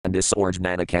Karmakandis or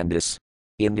Jnanakandis.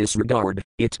 In this regard,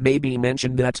 it may be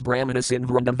mentioned that Brahmanas in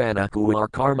Vrindavana who are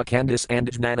Karmakandis and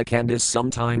Jnanakandis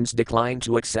sometimes decline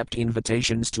to accept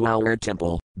invitations to our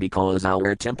temple, because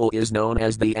our temple is known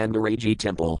as the Angaraji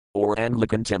temple, or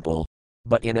Anglican temple.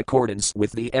 But in accordance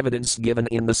with the evidence given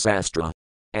in the Sastra,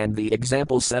 and the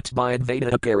example set by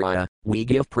Advaita Acharya, we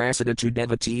give precedence to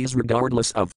devotees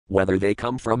regardless of whether they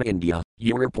come from India,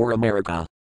 Europe or America.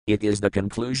 It is the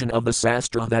conclusion of the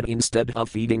Sastra that instead of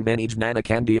feeding many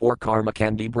Jnanakandi or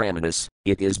Karmakandi Brahmanas,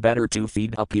 it is better to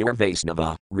feed a pure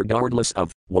Vaisnava, regardless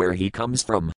of where he comes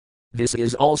from. This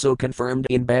is also confirmed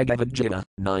in Bhagavad Gita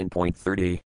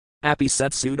 9.30. Api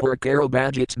Satsudur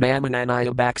Karobhajit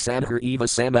Mamananaya Baksadhar Eva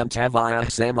Samam Tavaya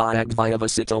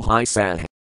Samayagvayavasito Hi Sah.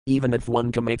 Even if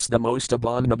one commits the most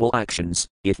abominable actions,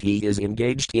 if he is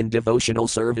engaged in devotional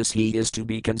service he is to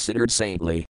be considered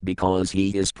saintly, because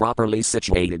he is properly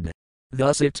situated.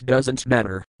 Thus it doesn't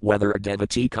matter whether a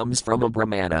devotee comes from a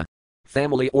Brahmana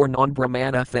family or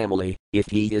non-Brahmana family, if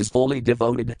he is fully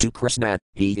devoted to Krishna,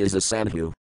 he is a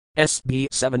sadhu. SB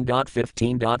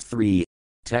 7.15.3.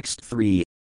 Text 3.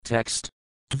 Text.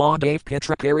 Tvadav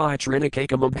Pitrakari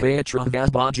Trinikakam Abhayatra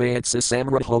Vasbhajayat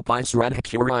Sasamrahopai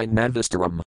Sradhakurai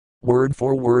Nadvistaram. Word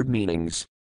for word meanings.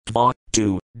 Tva,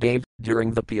 2, Dave,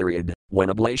 during the period when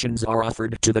oblations are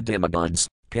offered to the demigods,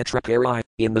 Pitrakari,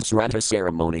 in the Sraddha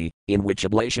ceremony, in which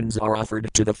oblations are offered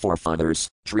to the forefathers,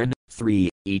 Trin, 3,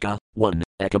 Eka, 1,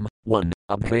 Ekam, 1,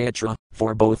 Abhayatra,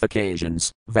 for both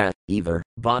occasions, Va, either,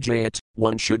 Bhajayat,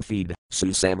 one should feed,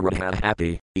 Susamradha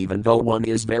happy, even though one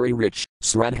is very rich,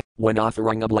 Sraddha, when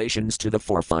offering oblations to the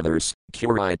forefathers,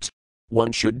 Kurite,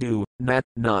 one should do,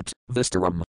 not,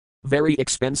 Vistaram. Very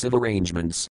expensive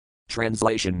arrangements.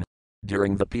 Translation.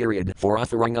 During the period for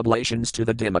offering oblations to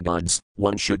the demigods,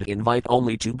 one should invite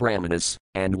only 2 Brahmanas,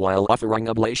 and while offering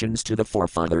oblations to the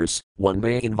forefathers, one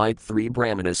may invite 3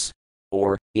 Brahmanas.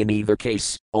 Or, in either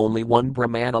case, only 1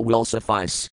 Brahmana will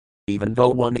suffice. Even though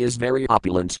one is very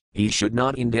opulent, he should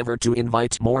not endeavor to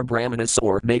invite more Brahmanas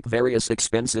or make various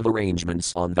expensive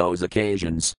arrangements on those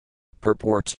occasions.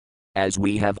 Purport. As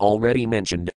we have already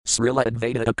mentioned, Srila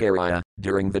Advaita Acharya,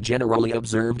 during the generally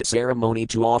observed ceremony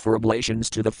to offer oblations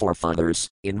to the forefathers,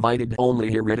 invited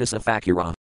only Haridasa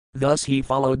Thakura. Thus he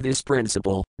followed this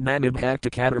principle,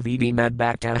 Namibhaktakatavidi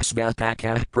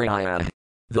Madbhaktahsvatakah Prayah.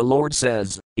 The Lord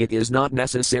says, it is not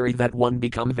necessary that one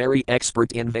become very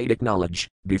expert in Vedic knowledge,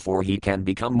 before he can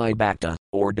become my bhakta,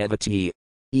 or devotee.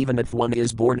 Even if one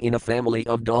is born in a family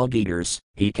of dog-eaters,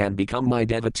 he can become my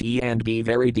devotee and be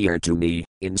very dear to me,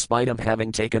 in spite of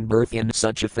having taken birth in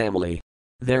such a family.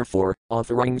 Therefore,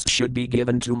 offerings should be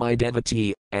given to my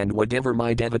devotee, and whatever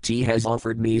my devotee has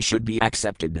offered me should be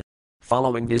accepted.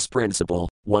 Following this principle,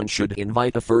 one should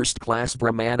invite a first-class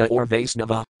Brahmana or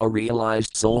Vaisnava, a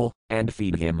realized soul, and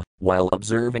feed him, while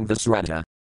observing the Sraddha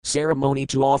ceremony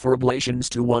to offer oblations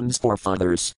to one's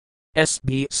forefathers.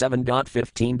 SB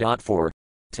 7.15.4.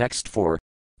 Text 4.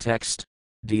 Text.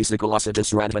 Disakalasata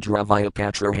Sradhadravaya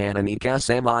Patrohananika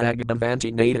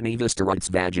Samayagdavanti Nadani Vistarites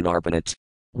Vajanarpanat.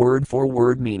 Word for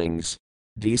word meanings.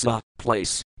 Disa,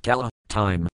 place, Kala,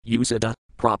 time, Usada,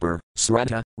 proper,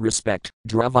 Sraddha, respect,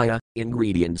 Dravaya,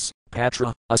 ingredients,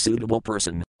 Patra, a suitable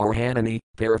person, or Hanani,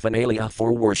 paraphernalia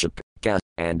for worship, Ka,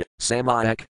 and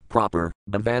Samayak, proper,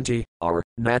 Bhavanti, are,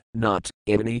 not,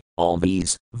 Imani, all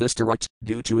these, Vistarat,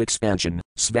 due to expansion,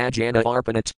 Svajana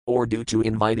Arpanat, or due to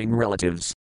inviting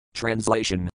relatives.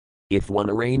 Translation. If one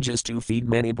arranges to feed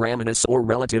many Brahmanas or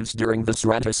relatives during the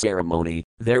Sraddha ceremony,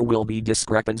 there will be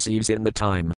discrepancies in the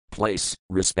time, place,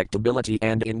 respectability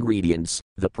and ingredients,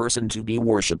 the person to be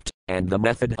worshipped, and the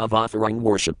method of offering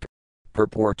worship.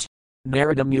 Purport.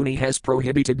 Narada Muni has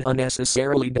prohibited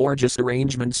unnecessarily gorgeous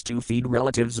arrangements to feed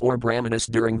relatives or Brahmanas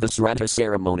during the Sraddha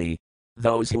ceremony.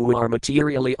 Those who are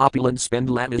materially opulent spend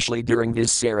lavishly during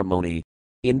this ceremony.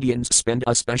 Indians spend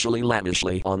especially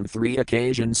lavishly on 3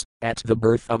 occasions, at the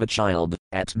birth of a child,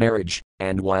 at marriage,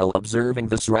 and while observing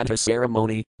the Sraddha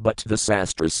ceremony, but the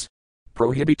Sastras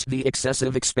prohibit the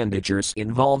excessive expenditures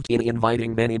involved in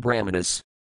inviting many Brahmanas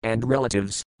and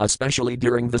relatives, especially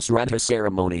during the Sraddha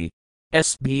ceremony.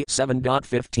 SB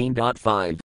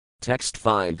 7.15.5. Text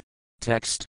 5.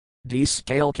 Text.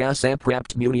 Diskalka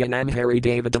samprapt munyanam hari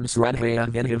davidam sradhaya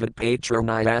vinhivat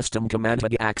patronayastam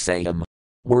kamantad aksayam.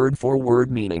 Word for word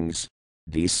meanings.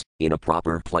 Dis, in a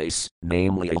proper place,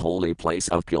 namely a holy place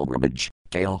of pilgrimage,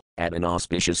 kale, at an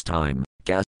auspicious time,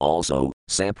 ka, also,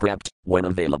 samprapt, when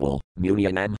available,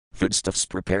 munyanam, foodstuffs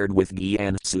prepared with ghee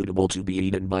and suitable to be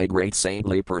eaten by great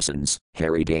saintly persons,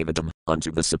 Hari Davidam,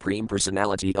 unto the Supreme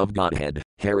Personality of Godhead,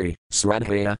 Hari,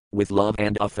 Sradhaya, with love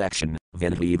and affection,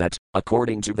 Vinhi that,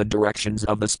 according to the directions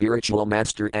of the spiritual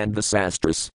master and the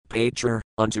Sastras, Patur,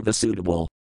 unto the suitable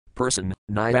person,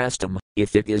 Nyastam,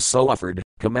 if it is so offered,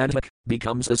 Kamadak,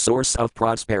 becomes a source of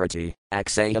prosperity,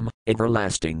 Aksayam,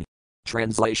 everlasting.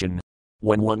 Translation.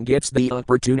 When one gets the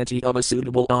opportunity of a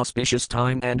suitable auspicious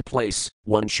time and place,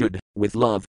 one should, with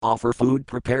love, offer food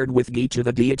prepared with ghee to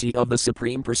the deity of the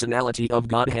Supreme Personality of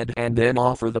Godhead and then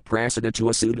offer the prasada to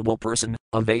a suitable person,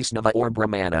 a Vaisnava or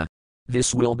Brahmana.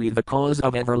 This will be the cause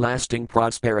of everlasting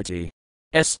prosperity.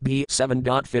 SB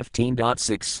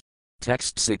 7.15.6.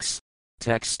 Text 6.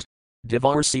 Text.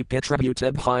 Divarsi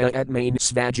pitrabutebhaya admain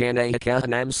svajanaya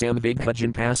kahanam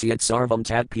samvighajan pasyat sarvam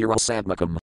tadpira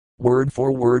sadmakam. Word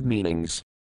for word meanings.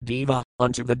 Deva,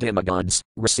 unto the demigods,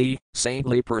 Rasi,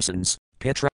 saintly persons,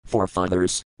 Pitra,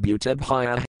 forefathers,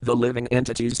 Butebhaya, the living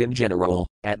entities in general,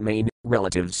 Atmain,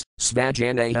 relatives,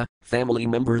 Svajanaya, family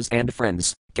members and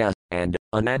friends, Ka, and,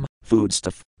 Anam,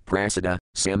 foodstuff, Prasada,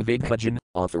 Samvighajan,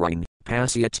 offering,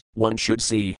 Pasyat, one should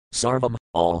see, Sarvam,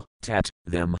 all, Tat,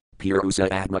 them, Purusa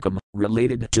Atmakam,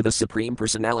 related to the Supreme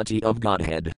Personality of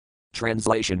Godhead.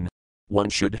 Translation. One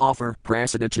should offer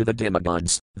prasada to the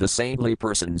demigods, the saintly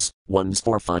persons, one's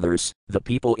forefathers, the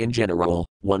people in general,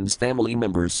 one's family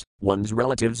members, one's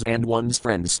relatives and one's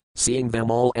friends, seeing them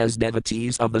all as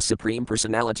devotees of the Supreme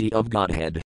Personality of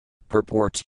Godhead.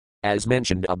 Purport. As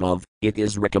mentioned above, it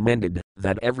is recommended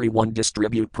that everyone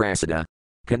distribute prasada,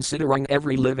 considering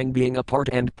every living being a part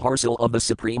and parcel of the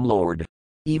Supreme Lord.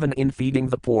 Even in feeding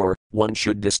the poor, one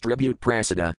should distribute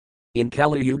prasada. In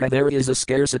Kali Yuga there is a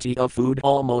scarcity of food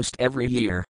almost every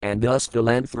year, and thus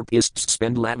philanthropists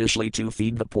spend lavishly to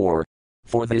feed the poor.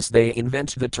 For this they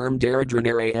invent the term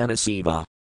Daridranarayana Seva.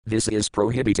 This is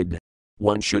prohibited.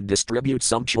 One should distribute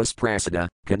sumptuous prasada,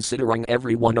 considering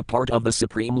everyone a part of the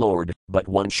Supreme Lord, but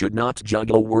one should not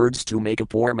juggle words to make a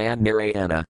poor man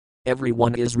Narayana.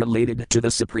 Everyone is related to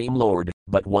the Supreme Lord,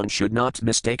 but one should not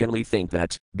mistakenly think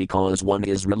that, because one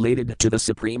is related to the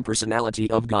Supreme Personality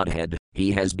of Godhead,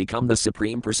 he has become the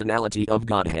Supreme Personality of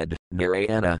Godhead,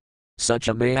 Narayana. Such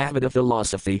a Mayavada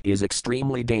philosophy is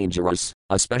extremely dangerous,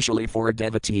 especially for a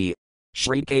devotee.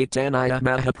 Sri Caitanya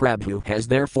Mahaprabhu has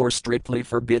therefore strictly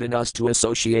forbidden us to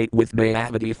associate with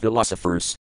Mayavadi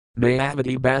philosophers.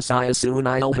 Mayavadi Basaya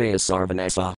Sunayalhaya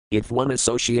Sarvanasa. If one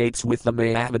associates with the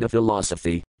Mayavada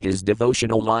philosophy, his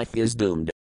devotional life is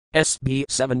doomed. SB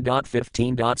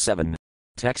 7.15.7.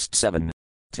 Text 7.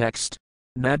 Text.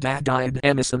 Nadadayad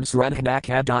emisam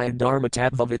sradhanakadayad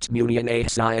dharmatadvavit muniane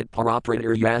sayat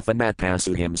parapratir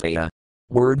yathanatpasuhimsaya.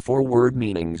 Word for word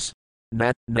meanings.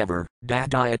 Nat, never,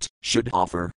 dadayat, should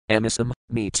offer, emisam,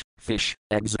 meat, fish,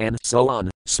 eggs and so on,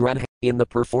 sradha, in the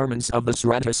performance of the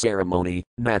sradha ceremony,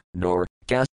 nat, nor,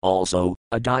 ka, also,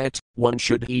 a diet, one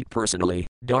should eat personally,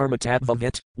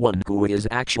 dharmatadvavit, one who is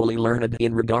actually learned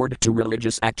in regard to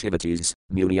religious activities,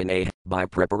 muniane, by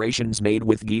preparations made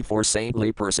with ghee for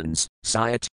saintly persons,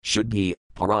 sayat, should ghee,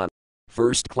 para,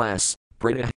 first class,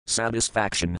 prita,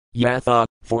 satisfaction, yatha,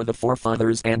 for the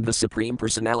forefathers and the Supreme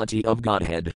Personality of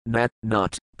Godhead, nat,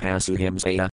 not,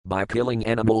 pasuhimsaya, by killing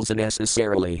animals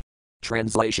unnecessarily.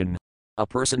 Translation. A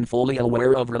person fully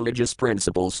aware of religious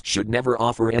principles should never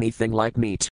offer anything like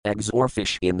meat, eggs or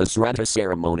fish in the sraddha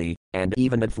ceremony, and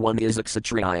even if one is a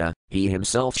kshatriya, he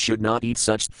himself should not eat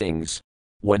such things.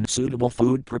 When suitable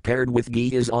food prepared with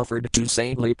ghee is offered to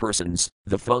saintly persons,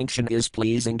 the function is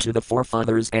pleasing to the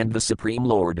forefathers and the Supreme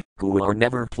Lord, who are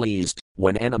never pleased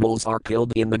when animals are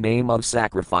killed in the name of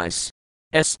sacrifice.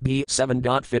 SB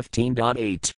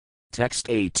 7.15.8. Text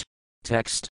 8.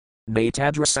 Text.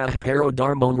 Natadrasah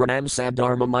parodharmon ranam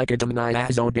sadharmamikadam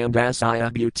nyazodam dasaya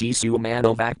butisu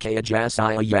manovakaya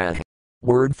jasaya yah.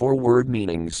 Word for word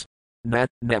meanings. Nat,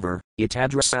 never,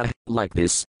 itadrasah, like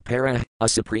this, para, a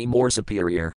supreme or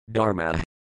superior, dharma,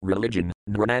 religion,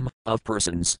 nranam, of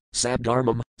persons,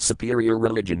 sadharmam, superior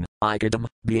religion, ikadam,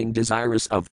 being desirous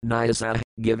of, nyasa,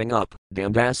 giving up,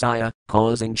 dandasaya,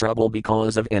 causing trouble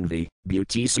because of envy,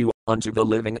 butisu, unto the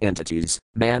living entities,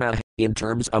 mana, in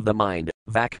terms of the mind,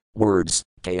 vak, words,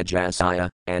 kayajasaya,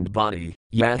 and body,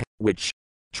 yah, which.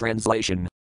 Translation.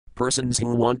 Persons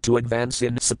who want to advance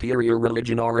in superior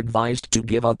religion are advised to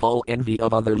give up all envy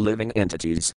of other living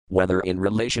entities, whether in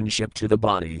relationship to the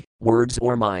body, words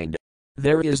or mind.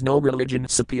 There is no religion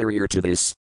superior to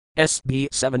this. SB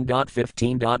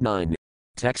 7.15.9.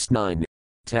 Text 9.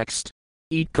 Text.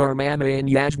 Eat karmamayan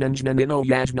yajnanjnanino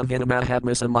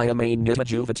yajnavinamahatmasamayamain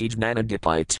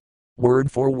nitajuvatijnanadipite.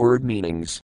 Word for word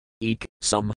meanings. Eek,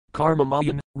 some,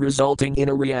 karmamayan, resulting in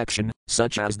a reaction,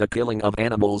 such as the killing of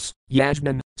animals,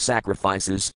 yajnan,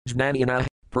 sacrifices, jnanina,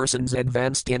 persons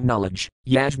advanced in knowledge,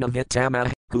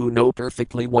 Yajnavittama, who know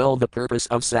perfectly well the purpose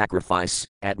of sacrifice,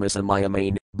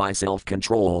 Atmasamayamane, by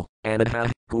self-control,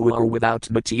 Anadha, who are without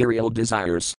material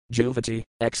desires, Juvati,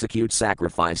 execute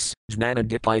sacrifice,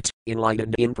 Jnanadipite,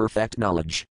 enlightened in perfect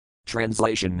knowledge.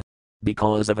 Translation.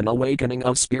 Because of an awakening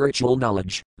of spiritual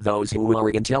knowledge, those who are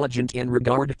intelligent in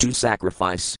regard to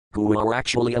sacrifice, who are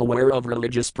actually aware of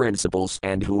religious principles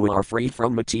and who are free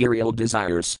from material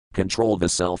desires, control the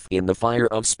self in the fire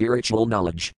of spiritual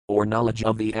knowledge, or knowledge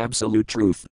of the absolute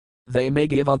truth. They may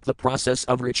give up the process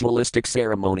of ritualistic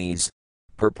ceremonies.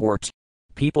 Purport.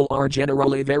 People are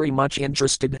generally very much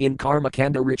interested in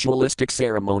karmakanda ritualistic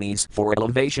ceremonies for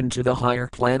elevation to the higher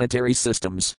planetary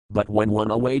systems, but when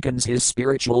one awakens his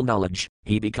spiritual knowledge,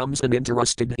 he becomes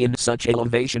uninterested in such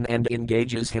elevation and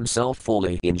engages himself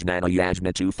fully in jnana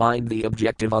yajna to find the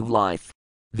objective of life.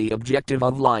 The objective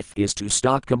of life is to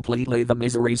stop completely the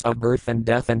miseries of birth and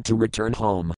death and to return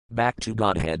home, back to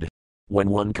Godhead. When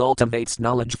one cultivates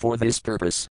knowledge for this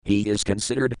purpose, he is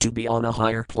considered to be on a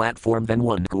higher platform than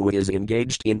one who is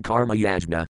engaged in karma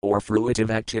yajna, or fruitive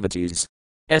activities.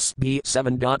 SB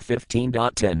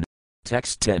 7.15.10.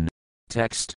 Text 10.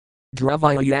 Text.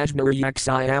 Dravya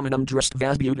yajnaryaksyamanam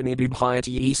dristvasbudani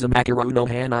bibhyati isam akaruno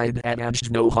hanide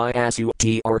adajno hyasu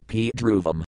trp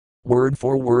dhruvam. Word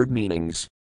for word meanings.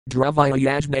 Dravya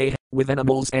yajna, with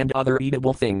animals and other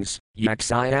eatable things,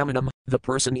 yaksayamanam, the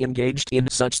person engaged in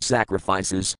such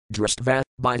sacrifices, dristva,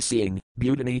 by seeing,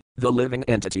 budani, the living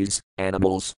entities,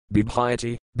 animals,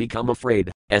 bibhyati, become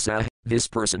afraid, esa, this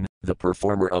person, the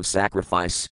performer of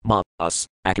sacrifice, ma, us,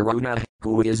 akaruna,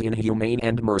 who is inhumane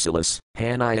and merciless,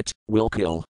 hanayat, will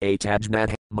kill,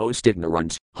 atajnat, most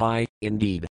ignorant, high,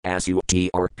 indeed, asu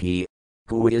trp,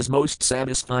 who is most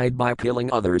satisfied by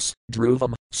killing others,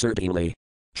 dhruvam, certainly.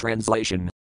 Translation.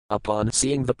 Upon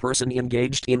seeing the person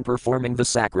engaged in performing the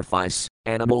sacrifice,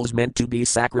 animals meant to be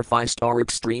sacrificed are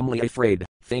extremely afraid,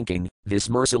 thinking, this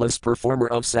merciless performer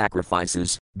of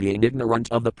sacrifices, being ignorant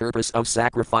of the purpose of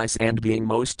sacrifice and being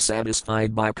most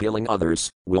satisfied by killing others,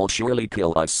 will surely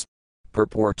kill us.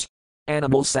 Purport.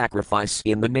 Animal sacrifice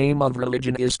in the name of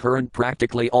religion is current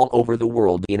practically all over the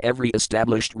world in every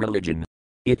established religion.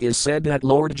 It is said that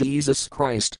Lord Jesus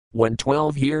Christ, when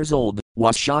 12 years old,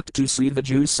 was shocked to see the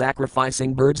Jews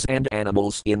sacrificing birds and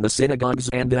animals in the synagogues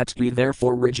and that he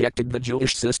therefore rejected the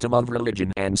Jewish system of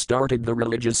religion and started the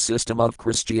religious system of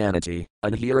Christianity,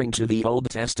 adhering to the Old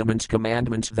Testament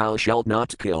commandment thou shalt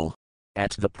not kill.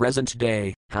 At the present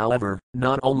day, however,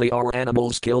 not only are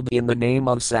animals killed in the name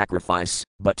of sacrifice,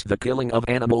 but the killing of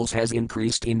animals has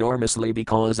increased enormously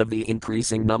because of the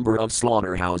increasing number of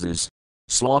slaughterhouses.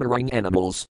 Slaughtering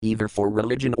animals, either for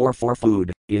religion or for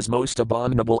food, is most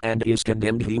abominable and is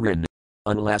condemned herein.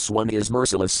 Unless one is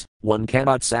merciless, one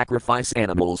cannot sacrifice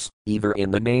animals, either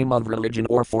in the name of religion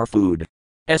or for food.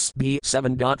 SB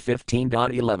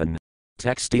 7.15.11.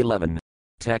 Text 11.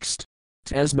 Text.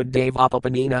 Tesmad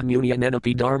devapapanina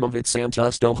munyanenapi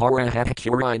dharmavitsamtusto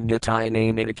harahakurine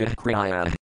nityanaminika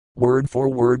kriya. Word for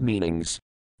word meanings.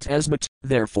 Tesmat,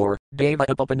 therefore, deva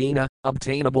upapanina,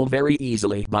 obtainable very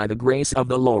easily by the grace of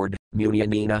the Lord,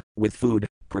 munyanina, with food,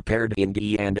 prepared in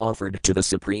ghee and offered to the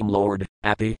Supreme Lord,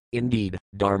 api, indeed,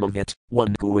 dharmavit,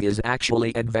 one who is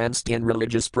actually advanced in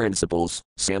religious principles,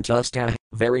 santusta,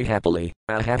 very happily,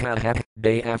 ahahaha,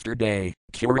 day after day,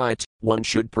 curite, one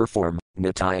should perform,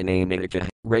 nityanamitika,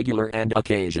 regular and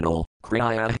occasional,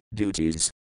 kriya,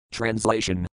 duties.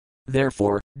 Translation.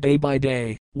 Therefore, day by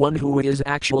day, one who is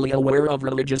actually aware of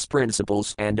religious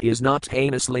principles and is not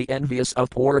heinously envious of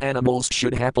poor animals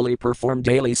should happily perform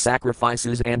daily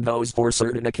sacrifices and those for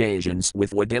certain occasions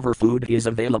with whatever food is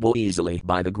available easily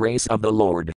by the grace of the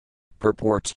Lord.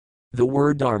 Purport. The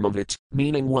word dharmavit,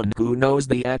 meaning one who knows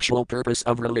the actual purpose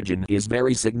of religion, is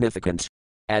very significant.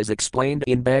 As explained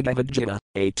in Bhagavad Gita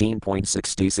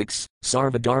 18.66,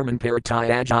 Sarvadharman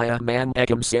Paritayajaya Man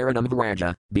Ekam Saranam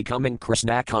Vraja, becoming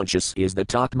Krishna conscious is the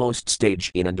topmost stage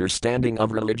in understanding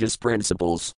of religious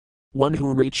principles. One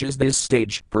who reaches this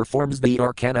stage performs the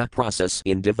arcana process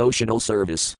in devotional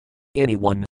service.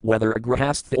 Anyone, whether a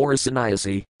grahastha or a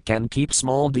sannyasi, can keep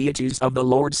small deities of the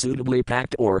Lord suitably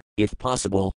packed or, if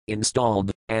possible,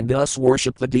 installed, and thus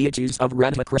worship the deities of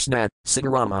Radha Krishna,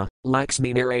 Sitarama,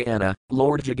 Lakshmi Narayana,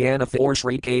 Lord Jagannatha or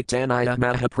Sri Caitanya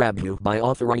Mahaprabhu by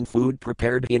offering food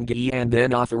prepared in ghee and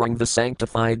then offering the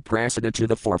sanctified prasada to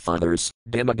the forefathers,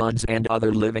 demigods and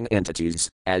other living entities,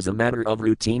 as a matter of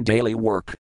routine daily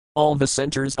work. All the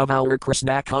centers of our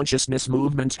Krishna consciousness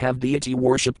movement have deity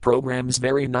worship programs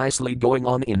very nicely going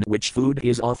on in which food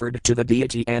is offered to the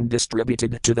deity and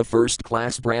distributed to the first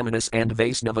class Brahmanas and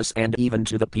Vaisnavas and even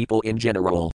to the people in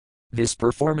general. This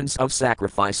performance of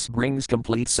sacrifice brings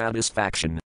complete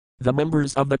satisfaction. The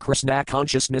members of the Krishna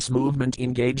consciousness movement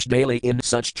engage daily in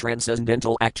such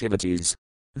transcendental activities.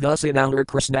 Thus, in our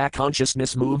Krishna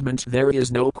consciousness movement, there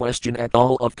is no question at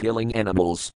all of killing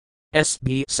animals.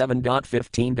 SB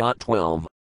 7.15.12.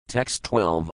 Text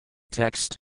 12.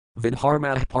 Text.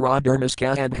 Vidharmah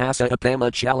paradharmaskah adhasa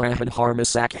apama chala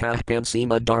vidharmasakha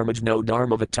pansima dharmajno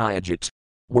dharmavatayajit.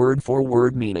 Word for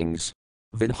word meanings.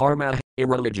 Vidharmah,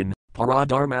 irreligion,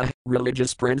 paradharma,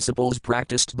 religious principles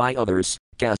practiced by others,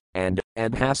 ka, and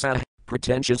adhasa,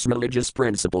 pretentious religious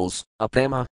principles,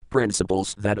 apama,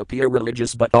 principles that appear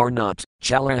religious but are not,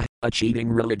 chala, achieving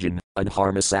religion,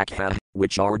 adharmasakha,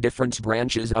 which are different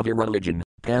branches of irreligion,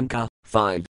 panka,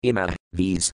 5, ima,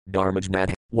 these,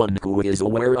 dharmajnat, one who is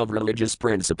aware of religious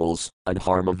principles,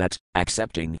 adharma that,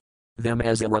 accepting them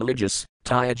as irreligious,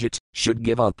 tyajit, should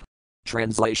give up.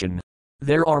 Translation.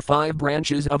 There are 5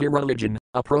 branches of irreligion,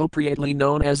 appropriately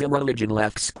known as irreligion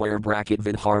left square bracket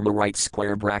vidharma right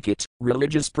square bracket,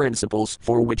 religious principles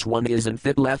for which one is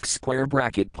unfit left square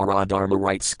bracket paradharma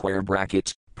right square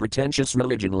bracket, pretentious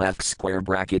religion left square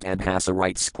bracket adhasa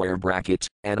right square bracket,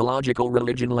 analogical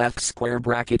religion left square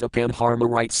bracket apandharma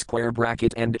right square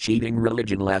bracket and cheating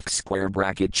religion left square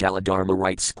bracket chaladharma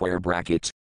right square bracket.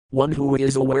 One who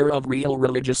is aware of real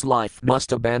religious life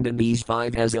must abandon these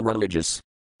 5 as irreligious.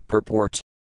 Purport.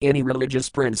 Any religious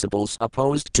principles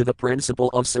opposed to the principle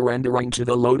of surrendering to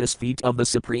the lotus feet of the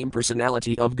Supreme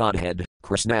Personality of Godhead,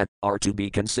 Krishna, are to be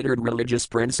considered religious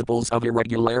principles of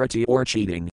irregularity or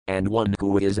cheating, and one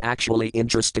who is actually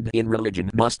interested in religion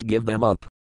must give them up.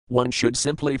 One should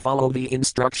simply follow the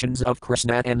instructions of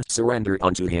Krishna and surrender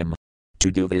unto him. To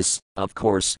do this, of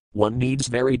course, one needs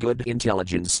very good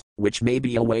intelligence, which may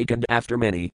be awakened after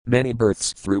many, many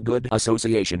births through good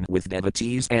association with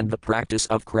devotees and the practice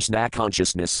of Krishna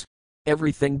consciousness.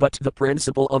 Everything but the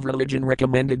principle of religion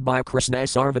recommended by Krishna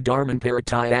Sarvadharman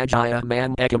Paritayajaya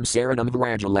Man Ekam Saranam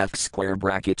Vraja left square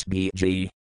bracket BG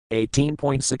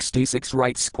 18.66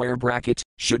 right square bracket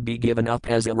should be given up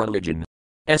as a religion.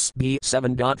 SB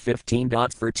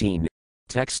 7.15.13.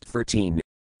 Text 13.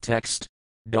 Text.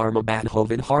 Dharma badho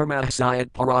vidharmah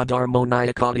sayat paradharmo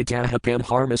nayakaditaha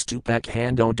panharmastupak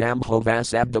hando damho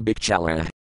vasabda bikchala.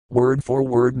 Word for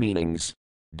word meanings.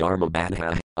 Dharma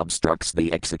badha obstructs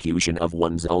the execution of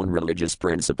one's own religious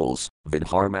principles,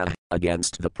 vidharma,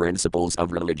 against the principles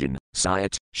of religion,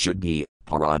 sayat, should be,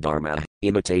 paradharma,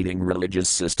 imitating religious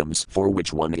systems for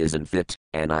which one is unfit,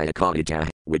 anayakadita,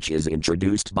 which is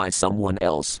introduced by someone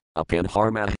else,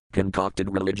 apanharma,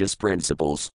 concocted religious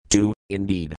principles, 2,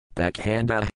 indeed,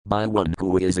 pakhanda, by one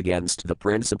who is against the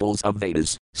principles of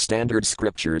Vedas, standard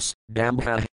scriptures,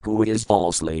 damha, who is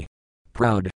falsely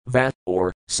proud, vat,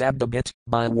 or sabdabit,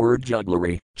 by word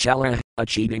jugglery, chala, a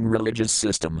cheating religious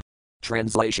system.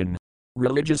 Translation.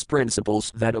 Religious principles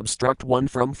that obstruct one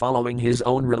from following his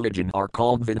own religion are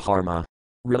called vidharma.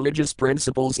 Religious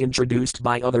principles introduced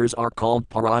by others are called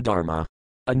paradharma.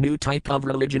 A new type of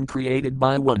religion created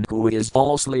by one who is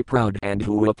falsely proud and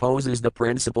who opposes the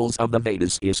principles of the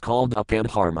Vedas is called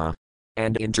apanharma.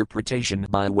 And interpretation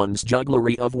by one's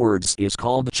jugglery of words is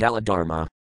called chaladharma.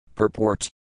 Purport.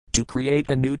 To create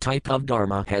a new type of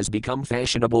dharma has become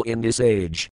fashionable in this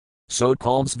age.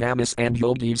 So-called svamis and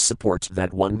yogis support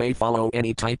that one may follow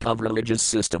any type of religious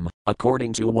system,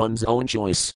 according to one's own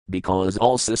choice, because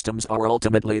all systems are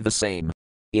ultimately the same.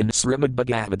 In Srimad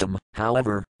Bhagavatam,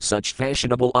 however, such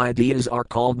fashionable ideas are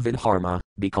called vidharma,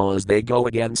 because they go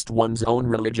against one's own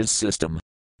religious system.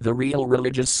 The real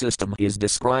religious system is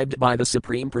described by the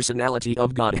Supreme Personality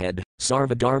of Godhead,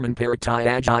 Sarvadharman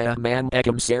Paritayajaya Man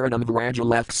Ekam Saranam Vraja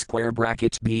left square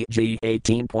bracket BG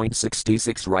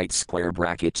 18.66 right square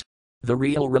bracket. The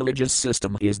real religious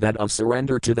system is that of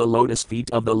surrender to the lotus feet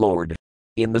of the Lord.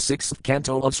 In the 6th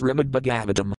canto of Srimad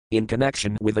Bhagavatam, in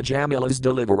connection with Ajamila's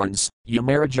deliverance,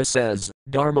 Yamaraja says,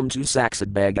 Dharmam tu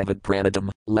saksad bhagavat pranadam,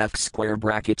 left square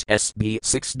bracket SB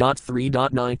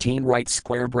 6.3.19 right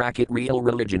square bracket. Real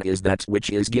religion is that which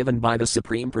is given by the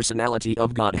Supreme Personality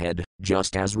of Godhead,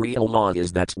 just as real law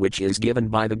is that which is given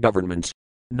by the government.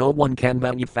 No one can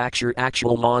manufacture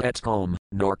actual law at home,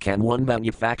 nor can one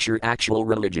manufacture actual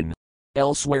religion.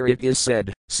 Elsewhere it is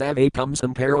said, Savapam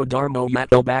Samparo Dharmo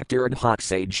Yato Bhaktiran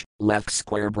Hoksage, left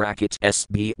square bracket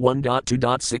SB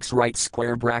 1.2.6 right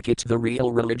square bracket. The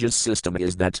real religious system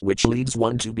is that which leads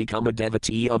one to become a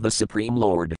devotee of the Supreme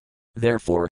Lord.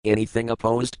 Therefore, anything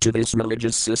opposed to this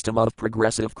religious system of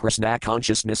progressive Krishna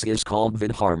consciousness is called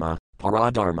vidharma,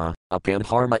 paradharma,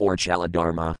 apanharma or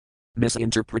chaladharma.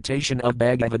 Misinterpretation of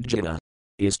Bhagavad Gita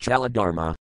is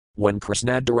chaladharma. When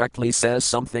Krishna directly says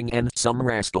something and some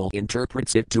rascal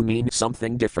interprets it to mean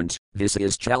something different, this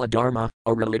is Chaladharma,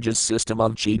 a religious system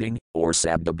of cheating, or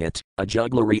Sabdabit, a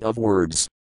jugglery of words.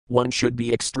 One should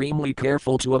be extremely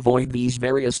careful to avoid these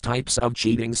various types of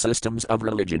cheating systems of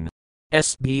religion.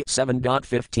 SB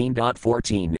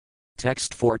 7.15.14.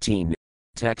 Text 14.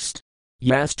 Text.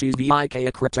 Yastus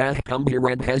vikaya kratah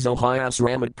kumbhiradhezo hyas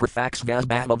ramad prafax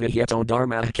vasbhavavihito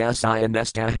dharma kasaya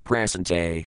nestah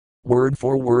prasante. Word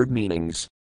for word meanings.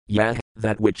 Yah,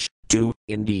 that which, to,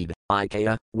 indeed,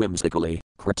 ikaya, whimsically,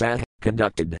 kratah,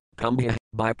 conducted, kumbhi,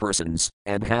 by persons,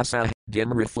 and hasa,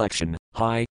 dim reflection,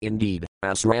 high, indeed,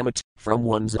 asramat, from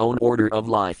one's own order of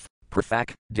life,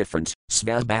 prafak, different,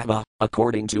 svabhava,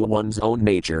 according to one's own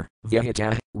nature,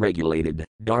 vyahita, regulated,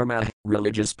 dharma,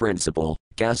 religious principle,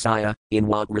 kasaya, in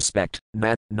what respect,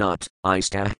 not,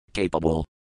 ista, capable.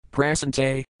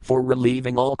 Prasante, for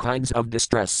relieving all kinds of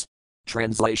distress.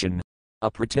 Translation. A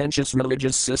pretentious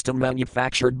religious system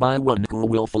manufactured by one who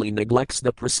willfully neglects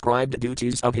the prescribed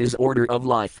duties of his order of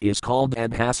life is called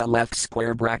adhasa left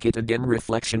square bracket a dim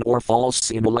reflection or false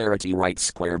similarity right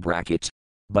square bracket.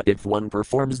 But if one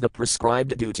performs the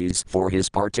prescribed duties for his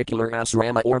particular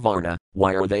asrama or varna,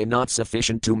 why are they not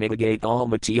sufficient to mitigate all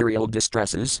material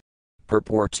distresses?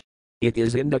 Purport. It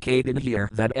is indicated here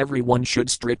that everyone should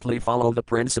strictly follow the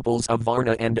principles of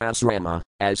varna and asrama,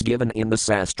 as given in the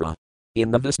Sastra. In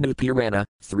the Vishnu Purana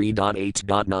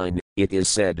 3.8.9, it is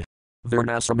said,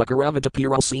 Varnasramakaravata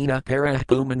Pirasena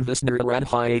Parahuman Vishnu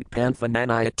Radhyate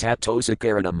Panthananayat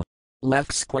Tatosakaranam.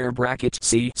 Left square bracket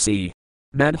CC.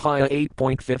 Madhya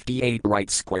 8.58 right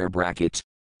square bracket.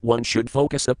 One should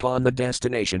focus upon the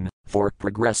destination, for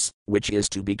progress, which is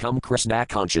to become Krishna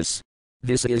conscious.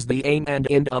 This is the aim and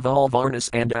end of all varnas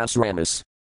and asramas.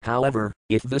 However,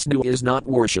 if Vishnu is not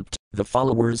worshipped, the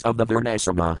followers of the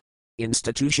Varnasrama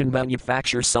institution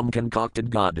manufacture some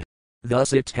concocted god.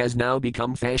 Thus it has now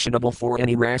become fashionable for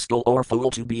any rascal or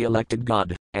fool to be elected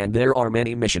god, and there are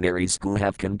many missionaries who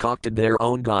have concocted their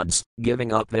own gods,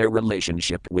 giving up their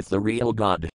relationship with the real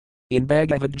God. In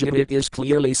Bhagavad Gita it is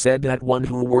clearly said that one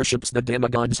who worships the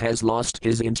demigods has lost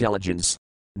his intelligence.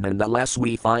 Nonetheless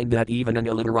we find that even an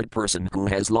illiterate person who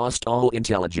has lost all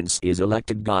intelligence is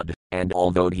elected god, and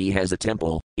although he has a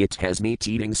temple, it has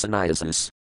meat-eating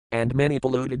sannyasis. And many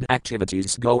polluted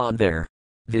activities go on there.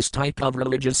 This type of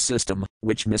religious system,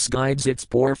 which misguides its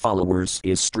poor followers,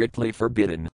 is strictly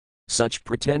forbidden. Such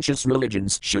pretentious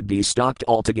religions should be stopped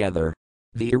altogether.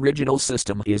 The original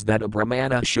system is that a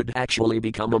Brahmana should actually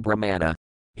become a Brahmana.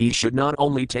 He should not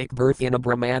only take birth in a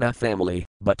Brahmana family,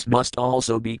 but must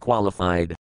also be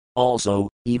qualified. Also,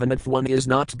 even if one is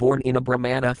not born in a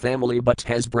Brahmana family but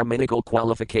has Brahminical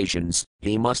qualifications,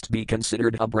 he must be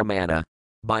considered a Brahmana.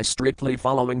 By strictly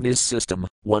following this system,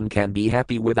 one can be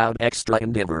happy without extra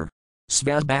endeavor.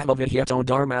 Svabhavavihito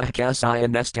dharma kasaya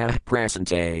nestah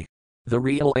prasante. The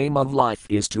real aim of life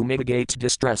is to mitigate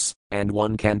distress, and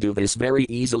one can do this very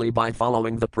easily by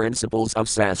following the principles of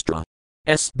Sastra.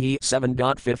 SB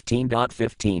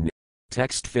 7.15.15.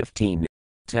 Text 15.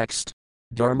 Text.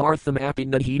 Dharmartham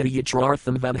apinadhita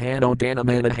yachartham vadhano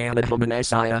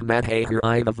danamanadhanadhamanasaya madhahir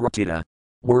ivavratita.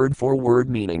 Word for word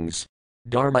meanings.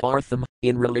 Dharma artham,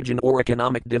 in religion or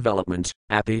economic development,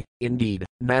 api, indeed,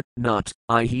 not,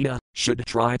 ihita, should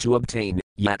try to obtain,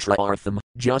 yatra artham,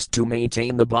 just to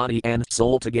maintain the body and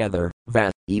soul together,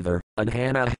 either,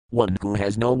 adhana, one who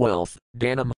has no wealth,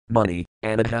 dhanam, money,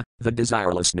 anadha, the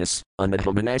desirelessness,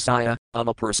 anadhamanasaya, of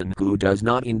a person who does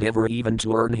not endeavor even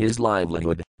to earn his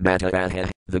livelihood, matavaha,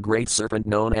 the great serpent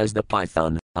known as the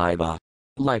python, iva.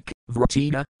 Like,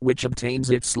 vratita, which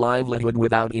obtains its livelihood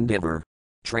without endeavor.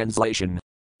 Translation.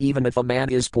 Even if a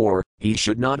man is poor, he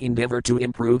should not endeavor to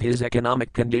improve his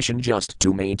economic condition just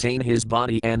to maintain his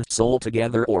body and soul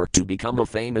together or to become a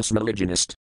famous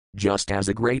religionist. Just as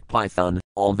a great python,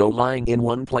 although lying in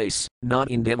one place,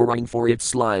 not endeavoring for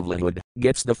its livelihood,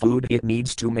 gets the food it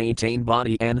needs to maintain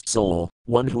body and soul,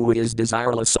 one who is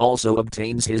desireless also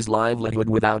obtains his livelihood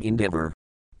without endeavor.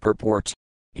 Purport.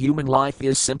 Human life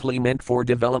is simply meant for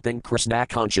developing Krishna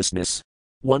consciousness.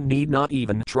 One need not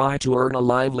even try to earn a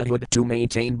livelihood to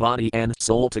maintain body and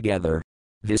soul together.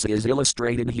 This is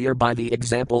illustrated here by the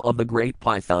example of the great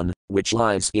python, which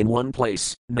lies in one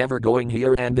place, never going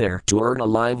here and there to earn a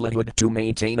livelihood to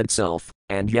maintain itself,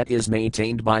 and yet is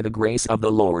maintained by the grace of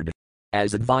the Lord.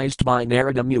 As advised by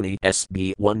Narada Muni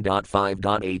SB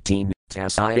 1.5.18,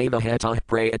 Tasayava Hatah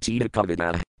Prayatita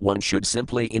Kavita, one should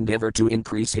simply endeavor to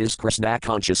increase his Krishna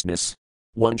consciousness.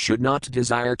 One should not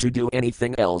desire to do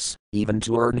anything else, even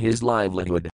to earn his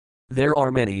livelihood. There are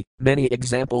many, many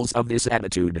examples of this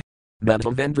attitude.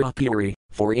 Madhavendra Puri,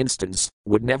 for instance,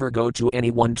 would never go to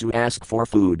anyone to ask for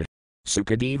food.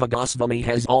 Sukadeva Goswami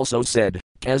has also said,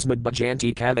 Kasmad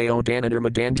Bhajanti Kavao Danadar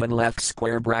Madantan left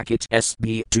square bracket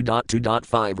SB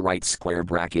 2.2.5 right square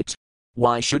bracket.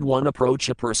 Why should one approach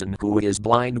a person who is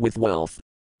blind with wealth?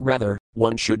 Rather,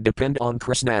 one should depend on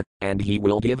Krishna, and he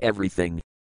will give everything.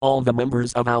 All the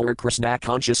members of our Krishna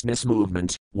consciousness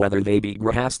movement, whether they be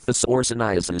grahasthas or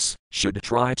sannyasis, should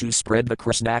try to spread the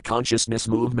Krishna consciousness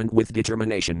movement with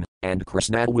determination, and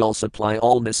Krishna will supply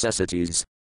all necessities.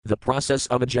 The process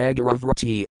of a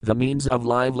Jagaravrati, the means of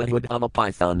livelihood of a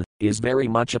python, is very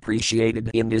much appreciated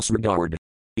in this regard.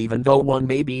 Even though one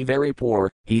may be very poor,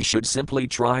 he should simply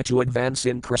try to advance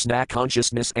in Krishna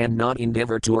consciousness and not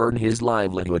endeavor to earn his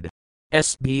livelihood.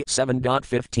 SB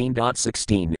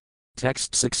 7.15.16.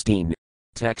 Text 16.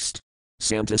 Text.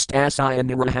 Santastasaya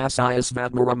nirahasaya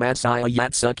svatmaramasaya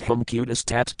yatsukham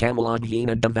kutastat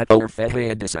kamaladhina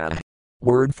davetorfehayadisa.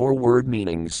 Word for word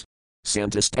meanings.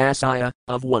 Santastasaya,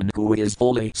 of one who is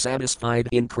fully satisfied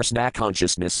in Krishna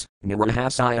consciousness,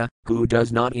 nirahasaya, who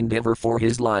does not endeavor for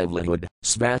his livelihood,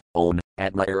 svat, own,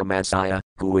 atmaramasaya,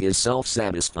 who is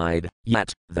self-satisfied,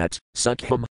 yat, that,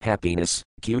 sukham, happiness,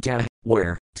 kuta,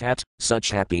 where, tat,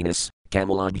 such happiness,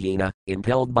 kamaladhina,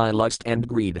 impelled by lust and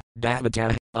greed,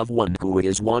 davata, of one who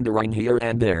is wandering here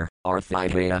and there,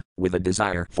 arthihaya, with a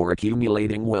desire for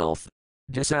accumulating wealth.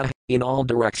 Disa, in all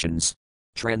directions.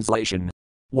 Translation.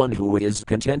 One who is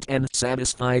content and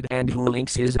satisfied and who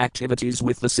links his activities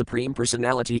with the Supreme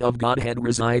Personality of Godhead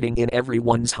residing in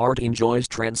everyone's heart enjoys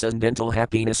transcendental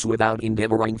happiness without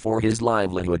endeavoring for his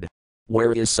livelihood.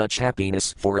 Where is such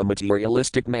happiness for a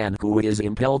materialistic man who is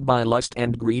impelled by lust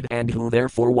and greed and who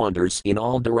therefore wanders in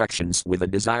all directions with a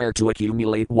desire to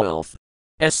accumulate wealth?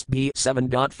 SB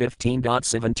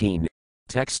 7.15.17.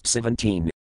 Text 17.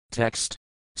 Text.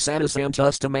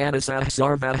 Sadasantustamanasaha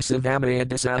sarvasivamaya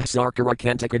sarkara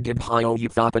kantaka dibhayo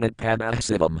uthapanat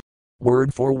padasivam.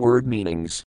 Word for word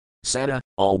meanings. Sada,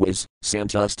 always,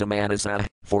 santustamanasaha,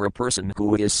 for a person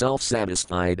who is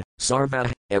self-satisfied, sarva,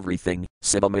 everything,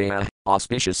 sivamaya,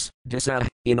 auspicious, disa,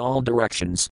 in all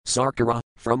directions, sarkara,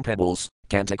 from pebbles,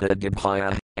 kantaka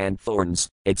dibhaya, and thorns,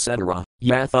 etc.,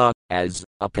 yatha, as,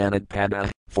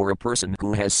 apanadpada, for a person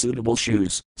who has suitable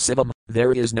shoes, sivam,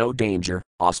 there is no danger,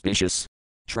 auspicious.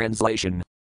 Translation.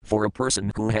 For a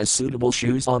person who has suitable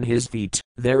shoes on his feet,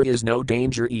 there is no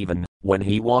danger even when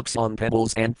he walks on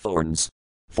pebbles and thorns.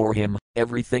 For him,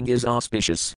 everything is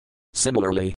auspicious.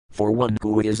 Similarly, for one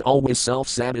who is always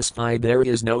self-satisfied there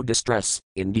is no distress,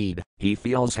 indeed, he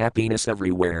feels happiness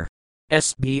everywhere.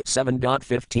 SB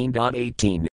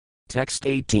 7.15.18. Text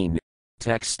 18.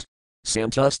 Text.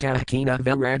 Santustahkina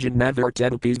verajan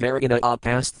navartedupis verina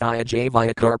apasthaya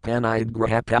javaya karpanayad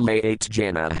grahapalay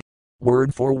jana.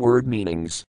 Word for word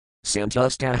meanings.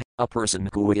 Santustah, a person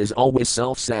who is always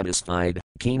self-satisfied,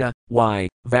 kina, why,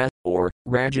 vat, or,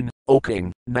 rajan, O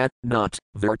king, nat, not,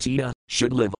 vertita,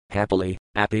 should live, happily,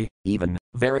 happy, even,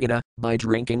 varina, by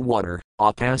drinking water,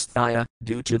 apasthaya,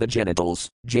 due to the genitals,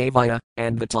 javaya,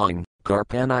 and the tongue,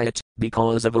 karpanayat,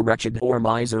 because of a wretched or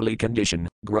miserly condition,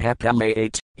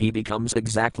 grahapalayat, he becomes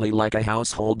exactly like a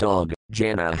household dog,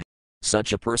 jana.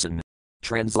 Such a person.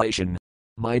 Translation.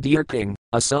 My dear king,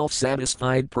 a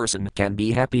self-satisfied person can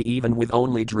be happy even with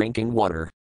only drinking water.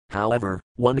 However,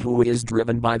 one who is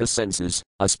driven by the senses,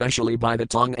 especially by the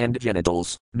tongue and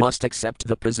genitals, must accept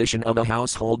the position of a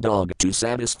household dog to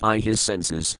satisfy his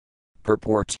senses.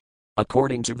 Purport.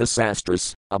 According to the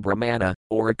Sastras, a Brahmana,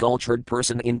 or a cultured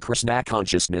person in Krishna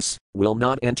consciousness, will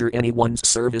not enter anyone's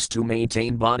service to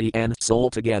maintain body and soul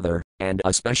together, and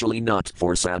especially not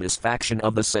for satisfaction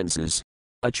of the senses.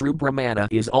 A true Brahmana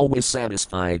is always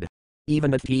satisfied.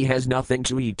 Even if he has nothing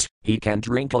to eat, he can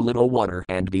drink a little water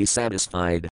and be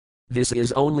satisfied. This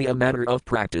is only a matter of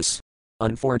practice.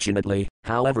 Unfortunately,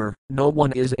 however, no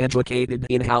one is educated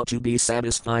in how to be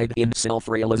satisfied in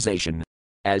self-realization.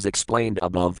 As explained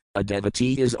above, a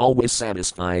devotee is always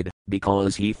satisfied,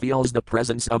 because he feels the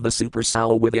presence of the Super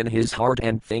Soul within his heart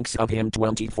and thinks of him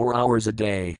 24 hours a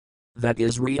day. That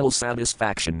is real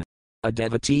satisfaction. A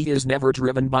devotee is never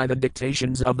driven by the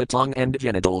dictations of the tongue and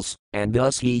genitals, and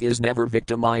thus he is never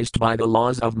victimized by the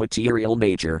laws of material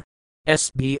nature.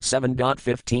 SB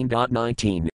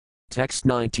 7.15.19. Text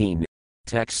 19.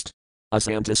 Text.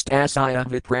 Asantastasaya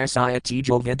viprasaya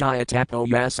tejo vidya tapo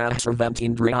yasah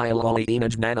sarvantindriya lalina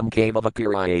jnanam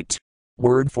kavavakirayate.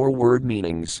 Word for word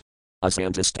meanings.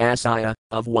 Asantastasaya,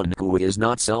 of one who is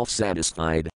not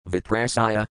self-satisfied,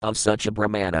 viprasaya, of such a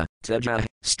Brahmana, teja,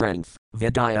 strength,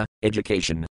 vidya,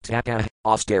 education, tapa,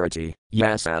 austerity,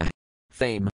 yasa,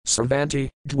 fame, Sarvanti,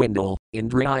 dwindle,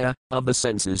 Indriya, of the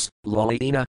senses,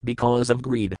 Lalina, because of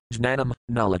greed, Jnanam,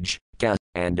 knowledge, Ka,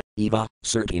 and, Eva,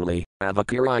 certainly,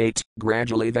 Avakirayate,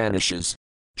 gradually vanishes.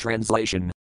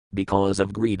 Translation. Because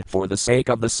of greed for the sake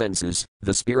of the senses,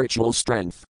 the spiritual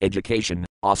strength, education,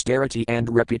 austerity and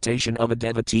reputation of a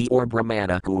devotee or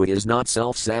brahmana who is not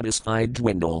self-satisfied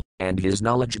dwindle, and his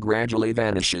knowledge gradually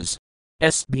vanishes.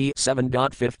 SB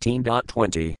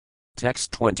 7.15.20.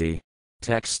 Text 20.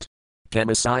 Text.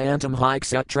 Kamasayantam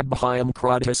hiksetrabhayam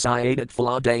kradhasayadat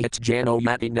fladayat jano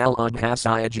yati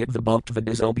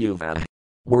nalabhasayajigvabhuktvadisobhuva.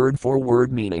 Word for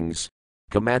word meanings.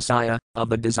 Kamasaya, of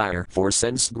the desire for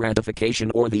sense gratification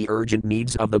or the urgent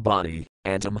needs of the body,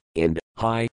 antam, and,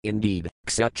 high, indeed,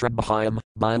 ksetrabhayam,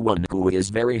 by one who is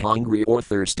very hungry or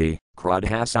thirsty,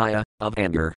 kradhasaya, of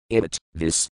anger, it,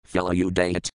 this,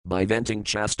 philayudayat, by venting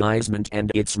chastisement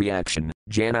and its reaction,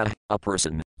 jana, a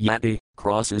person, yati,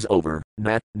 crosses over,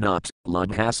 not,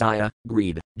 ladhasaya,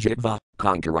 greed, jigva,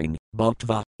 conquering,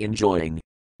 bhuktva, enjoying.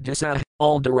 Disa,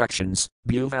 all directions,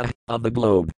 bhuva, of the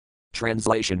globe.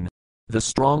 Translation. The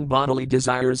strong bodily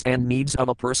desires and needs of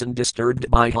a person disturbed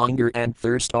by hunger and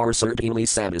thirst are certainly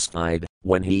satisfied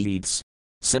when he eats.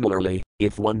 Similarly,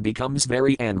 if one becomes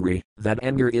very angry, that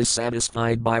anger is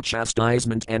satisfied by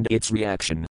chastisement and its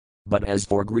reaction. But as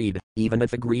for greed, even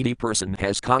if a greedy person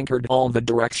has conquered all the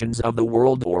directions of the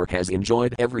world or has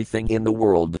enjoyed everything in the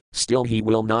world, still he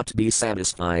will not be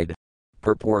satisfied.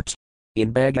 Purport.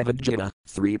 In Bhagavad Gita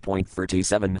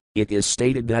 3.37, it is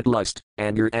stated that lust,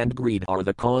 anger and greed are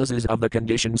the causes of the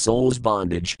conditioned soul's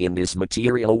bondage in this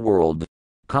material world.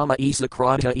 Kama isa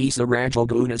krodha isa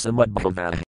rajoguna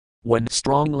samudbhava. When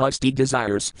strong lusty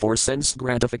desires for sense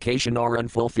gratification are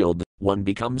unfulfilled, one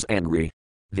becomes angry.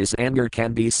 This anger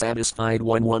can be satisfied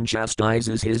when one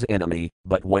chastises his enemy,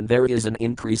 but when there is an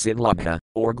increase in lobha,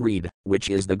 or greed, which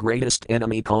is the greatest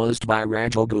enemy caused by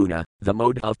Rajoguna, the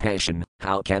mode of passion,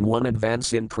 how can one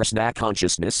advance in Krishna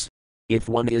consciousness? If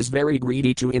one is very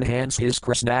greedy to enhance his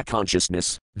Krishna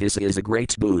consciousness, this is a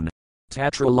great boon.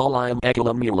 Tatra lalayam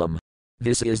ekalamulam.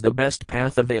 This is the best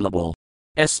path available.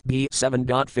 SB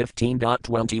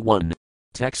 7.15.21.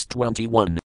 Text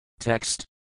 21. Text.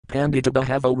 Pandita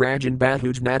Bahavo Rajan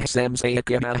Bahujnath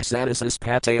Samsayakabah Sadasas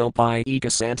Patayopai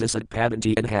Ekasantasat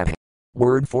Padanti and Hat.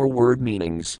 Word for word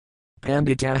meanings.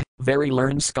 Pandita, very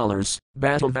learned scholars,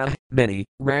 Bahava, many,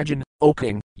 Rajan, O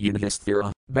king,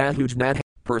 Yudhisthira, Bahujnath,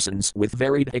 persons with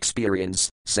varied experience,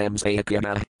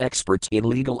 Samsayakabah, expert in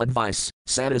legal advice,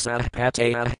 Sadasah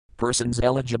Pataya, persons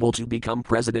eligible to become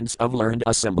presidents of learned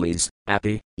assemblies,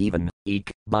 api, even,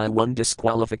 ek, by one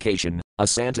disqualification,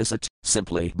 asantasat,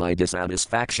 simply by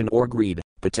dissatisfaction or greed,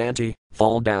 patanti,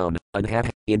 fall down,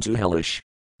 anhat, into hellish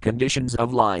conditions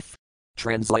of life.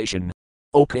 Translation.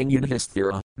 O King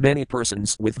Yudhisthira, many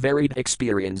persons with varied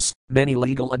experience, many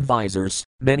legal advisors,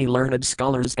 many learned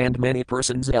scholars and many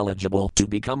persons eligible to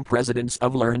become presidents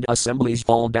of learned assemblies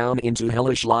fall down into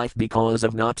hellish life because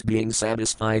of not being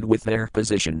satisfied with their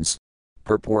positions.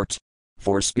 Purport.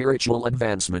 For spiritual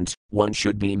advancement, one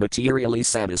should be materially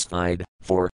satisfied,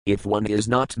 for, if one is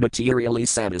not materially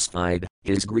satisfied,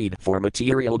 his greed for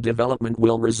material development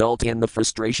will result in the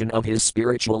frustration of his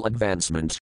spiritual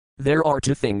advancement. There are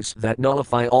two things that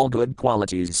nullify all good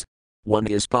qualities. One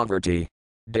is poverty.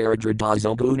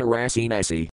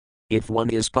 Daridradazoguna. If one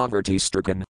is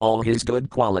poverty-stricken, all his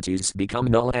good qualities become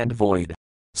null and void.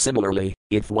 Similarly,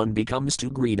 if one becomes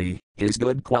too greedy, his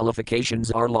good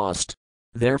qualifications are lost.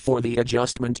 Therefore the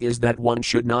adjustment is that one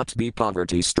should not be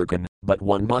poverty-stricken, but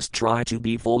one must try to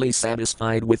be fully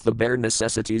satisfied with the bare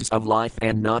necessities of life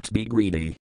and not be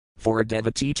greedy. For a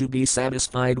devotee to be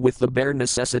satisfied with the bare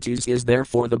necessities is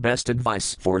therefore the best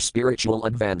advice for spiritual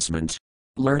advancement.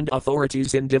 Learned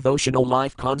authorities in devotional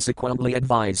life consequently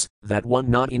advise that one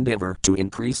not endeavor to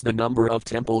increase the number of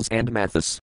temples and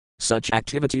mathas. Such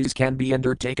activities can be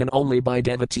undertaken only by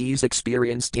devotees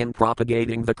experienced in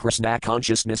propagating the Krishna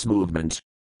consciousness movement.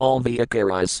 All the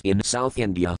Acharyas in South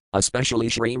India, especially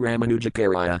Sri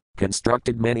Ramanujacharya,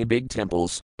 constructed many big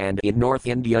temples, and in North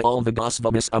India all the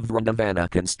Gosvamis of Vrindavana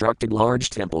constructed large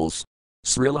temples.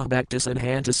 Srila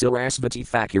Bhaktisiddhanta Sarasvati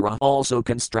Thakura also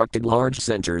constructed large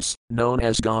centers, known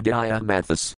as Gaudiya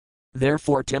Mathas.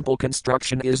 Therefore temple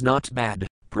construction is not bad,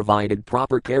 provided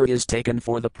proper care is taken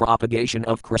for the propagation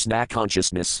of Krishna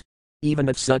consciousness. Even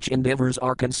if such endeavors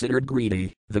are considered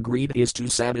greedy, the greed is to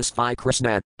satisfy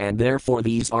Krishna, and therefore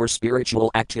these are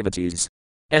spiritual activities.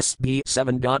 SB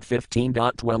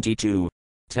 7.15.22.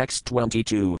 Text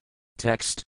 22.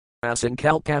 Text.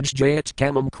 Asankalpaj jayat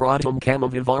kamam krodham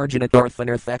kamavivarjanat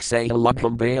arthanarthakseya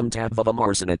lubham bayam tadvavam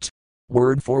arsanat.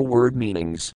 Word for word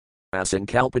meanings.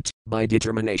 Asankalpat, by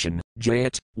determination.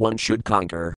 Jayat, one should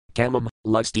conquer. Kamam,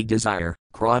 lusty desire.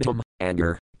 Krodham,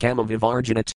 anger. Kamam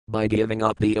vivarjanat, by giving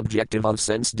up the objective of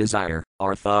sense desire.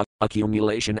 Artha,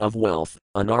 accumulation of wealth.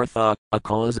 Anartha, a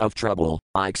cause of trouble.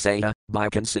 Iksaya, by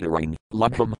considering.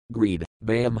 Lubham, greed.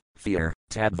 Bayam, fear.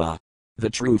 Tadva, the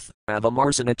truth.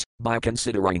 Avamarsanat, by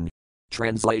considering.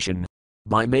 Translation.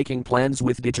 By making plans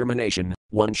with determination,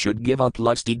 one should give up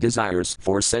lusty desires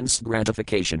for sense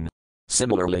gratification.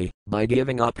 Similarly, by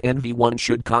giving up envy one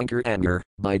should conquer anger,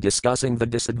 by discussing the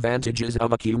disadvantages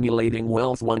of accumulating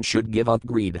wealth one should give up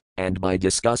greed, and by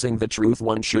discussing the truth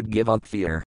one should give up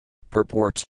fear.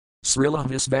 Purport. Srila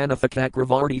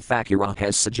Visvanathakakravarti Thakura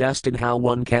has suggested how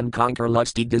one can conquer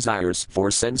lusty desires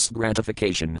for sense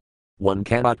gratification. One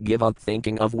cannot give up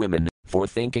thinking of women, for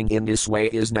thinking in this way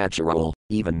is natural.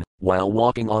 Even while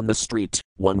walking on the street,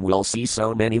 one will see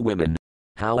so many women.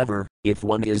 However, if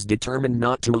one is determined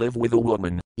not to live with a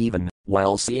woman, even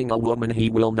while seeing a woman he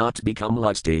will not become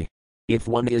lusty. If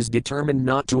one is determined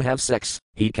not to have sex,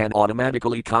 he can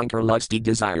automatically conquer lusty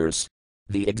desires.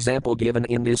 The example given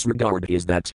in this regard is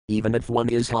that, even if one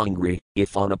is hungry,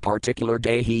 if on a particular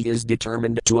day he is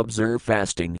determined to observe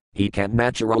fasting, he can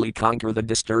naturally conquer the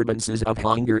disturbances of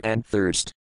hunger and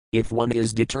thirst. If one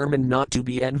is determined not to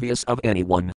be envious of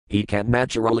anyone, he can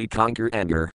naturally conquer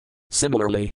anger.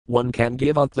 Similarly, one can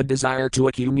give up the desire to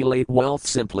accumulate wealth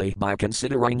simply by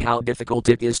considering how difficult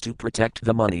it is to protect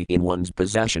the money in one's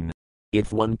possession.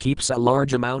 If one keeps a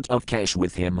large amount of cash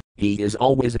with him, he is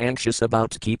always anxious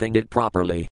about keeping it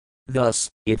properly. Thus,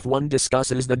 if one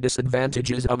discusses the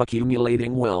disadvantages of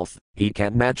accumulating wealth, he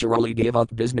can naturally give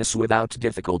up business without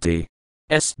difficulty.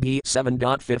 SB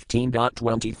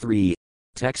 7.15.23.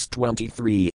 Text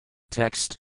 23.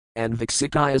 Text. And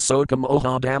Viksikaya Sokam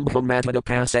Ohadambham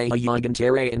Matadapasaya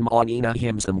Yagantere in Maunina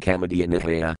Himsam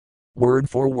Kamadyanihaya. Word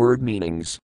for word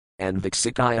meanings. And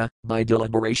Viksikaya, by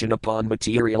deliberation upon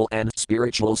material and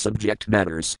spiritual subject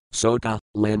matters, Soka,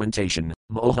 lamentation,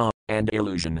 Moha, and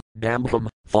illusion, Dambham,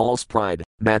 false pride,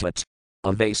 Matat.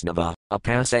 Avasnava,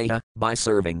 apasaya, by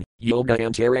serving, Yoga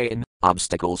Antarayan,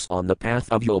 obstacles on the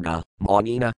path of yoga,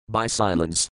 Maunina, by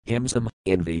silence, Himsam,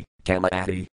 envy,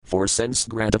 Kamaati, for sense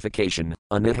gratification,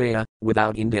 Anihaya,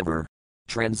 without endeavor.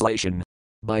 Translation.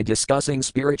 By discussing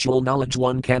spiritual knowledge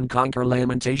one can conquer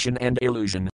lamentation and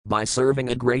illusion, by serving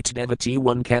a great devotee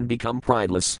one can become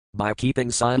prideless, by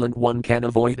keeping silent one can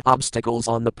avoid obstacles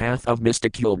on the path of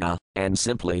mystic yoga, and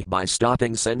simply by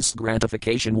stopping sense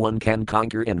gratification one can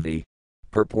conquer envy.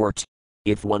 Purport.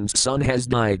 If one's son has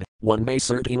died, one may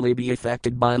certainly be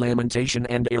affected by lamentation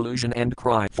and illusion and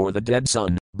cry for the dead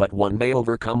son, but one may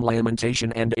overcome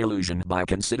lamentation and illusion by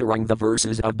considering the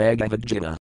verses of Bhagavad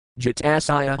Gita.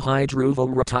 Jitasaya hi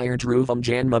dhruvam retire dhruvam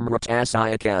janmam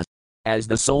ratasayaka. As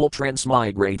the soul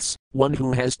transmigrates, one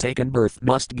who has taken birth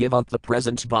must give up the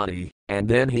present body, and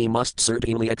then he must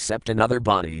certainly accept another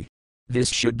body. This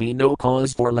should be no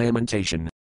cause for lamentation.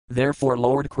 Therefore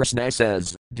Lord Krishna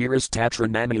says, Dearest Tatra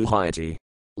Namuhayati.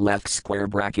 Left square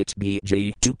bracket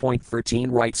BG 2.13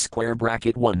 right square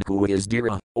bracket 1 who is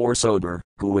Dira, or sober,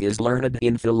 who is learned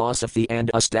in philosophy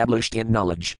and established in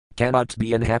knowledge, cannot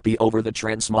be unhappy over the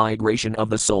transmigration of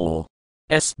the soul.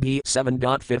 SB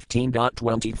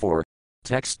 7.15.24.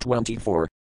 Text 24.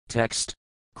 Text.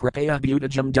 Kripaya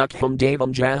Buddhajam Dukham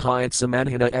Devam Jahayat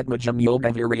Samadhina Atmajam Yoga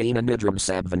Virayana Nidram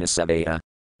Sabvanasavaya.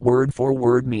 Word for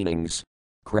word meanings.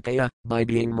 Kripaya, by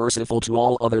being merciful to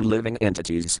all other living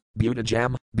entities,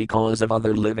 Buddhajam, because of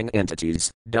other living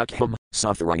entities, Dukham,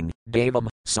 suffering, Devam,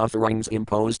 sufferings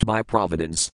imposed by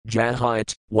providence,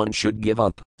 Jahayat, one should give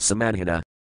up, Samadhina,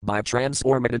 by trance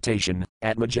or meditation,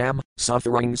 Atmajam,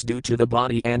 sufferings due to the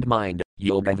body and mind,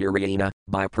 Yoga Virayana,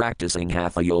 by practicing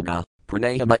Hatha Yoga,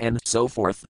 Pranayama and so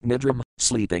forth, Nidram,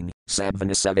 sleeping,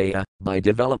 Sabvanasavaya, by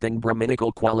developing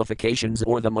Brahminical qualifications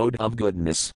or the mode of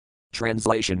goodness.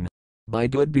 Translation. By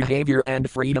good behavior and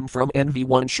freedom from envy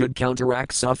one should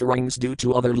counteract sufferings due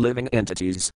to other living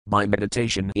entities, by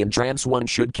meditation in trance one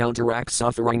should counteract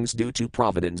sufferings due to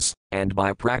providence, and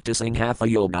by practicing Hatha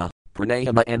Yoga,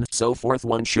 Pranayama and so forth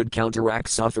one should counteract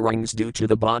sufferings due to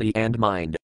the body and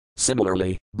mind.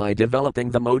 Similarly, by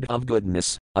developing the mode of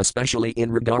goodness, especially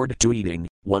in regard to eating,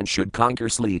 one should conquer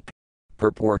sleep.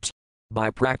 Purport. By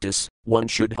practice, one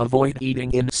should avoid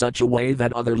eating in such a way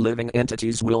that other living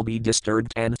entities will be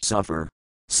disturbed and suffer.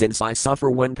 Since I suffer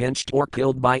when pinched or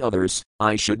killed by others,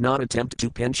 I should not attempt to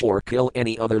pinch or kill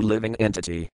any other living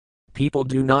entity. People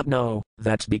do not know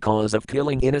that because of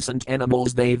killing innocent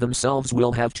animals they themselves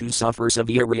will have to suffer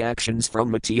severe reactions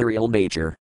from material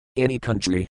nature. Any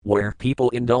country where people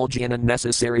indulge in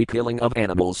unnecessary killing of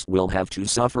animals will have to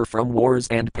suffer from wars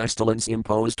and pestilence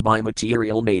imposed by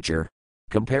material nature.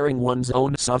 Comparing one's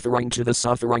own suffering to the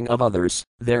suffering of others,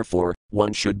 therefore,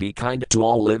 one should be kind to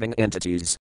all living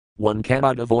entities. One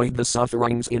cannot avoid the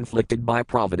sufferings inflicted by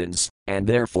Providence, and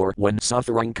therefore when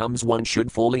suffering comes one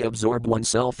should fully absorb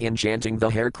oneself in chanting the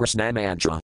Hare Krishna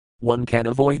mantra. One can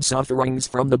avoid sufferings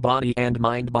from the body and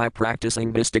mind by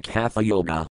practicing mystic Hatha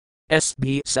Yoga.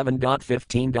 SB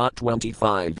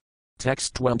 7.15.25.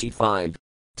 Text 25.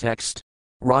 Text.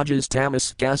 Rajas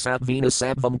tamas kasatvina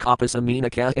sabvam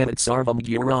kapasamina ka enit sarvam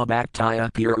gura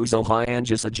bhaktaya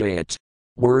piruzohyanjasajayat.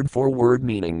 Word for word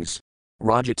meanings.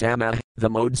 Rajatama, the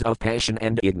modes of passion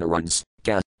and ignorance,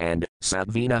 ka, and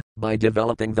satvina, by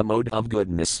developing the mode of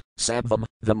goodness, sabvam,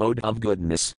 the mode of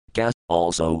goodness, ka,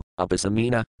 also,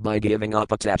 upasamina, by giving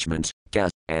up attachment, ka,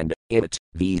 and it,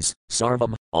 these,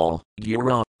 sarvam, all,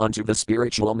 gura, unto the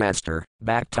spiritual master,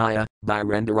 bhaktaya, by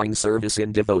rendering service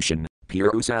in devotion,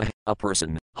 purusa, a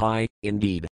person, high,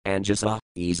 indeed, anjasa,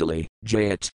 easily,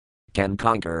 jayat, can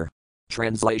conquer.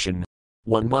 Translation.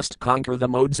 One must conquer the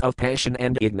modes of passion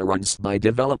and ignorance by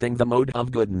developing the mode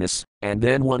of goodness, and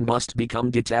then one must become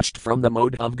detached from the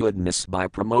mode of goodness by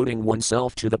promoting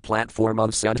oneself to the platform of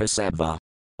Sattva.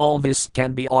 All this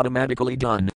can be automatically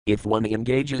done if one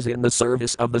engages in the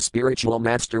service of the spiritual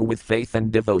master with faith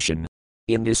and devotion.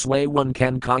 In this way one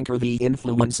can conquer the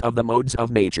influence of the modes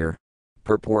of nature.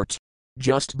 Purport.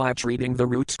 Just by treating the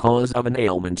root cause of an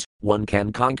ailment, one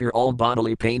can conquer all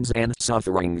bodily pains and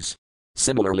sufferings.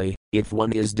 Similarly, if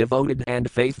one is devoted and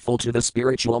faithful to the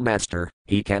spiritual master,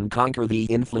 he can conquer the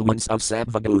influence of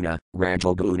Sattvaguna,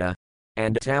 Rajoguna,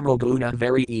 and Tamoguna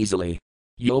very easily.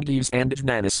 Yogis and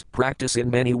jnanis practice in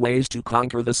many ways to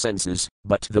conquer the senses,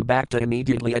 but the bhakta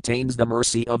immediately attains the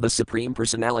mercy of the Supreme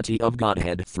Personality of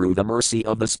Godhead through the mercy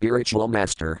of the spiritual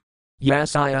master.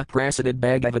 Yasaya prasadad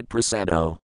bhagavat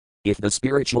prasado. If the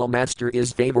spiritual master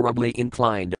is favorably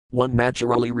inclined, one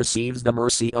naturally receives the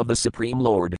mercy of the Supreme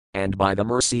Lord, and by the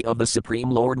mercy of the Supreme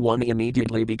Lord one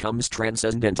immediately becomes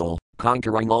transcendental,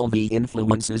 conquering all the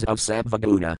influences of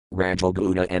Sattvaguna,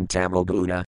 Rajoguna and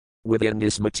Tamoguna within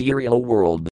this material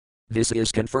world. This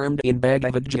is confirmed in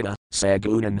Bhagavad Gita,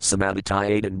 Sagunan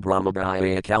Samadhitayadan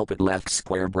Brahmabhaya Kalpat left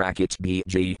square bracket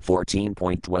BG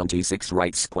 14.26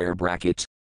 right square bracket.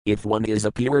 If one is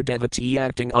a pure devotee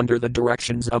acting under the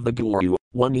directions of the Guru,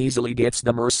 one easily gets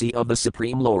the mercy of the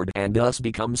Supreme Lord and thus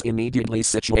becomes immediately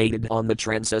situated on the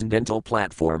transcendental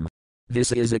platform.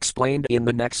 This is explained in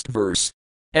the next verse.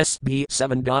 SB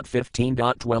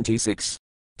 7.15.26.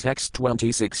 Text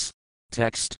 26.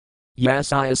 Text.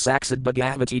 Yasaya saksad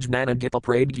bhagavati jnana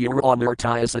dipaprad guru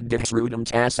amartaya sadhisrudam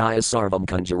tasaya sarvam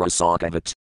kunjara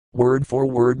sakavat. Word for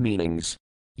word meanings.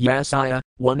 Yasaya,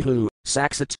 one who,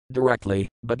 saksat, directly,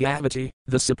 Bhagavati,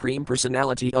 the Supreme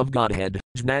Personality of Godhead,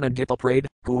 Jnana Dipaprad,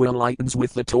 who enlightens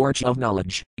with the torch of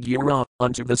knowledge, Gura,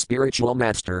 unto the spiritual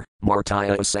master,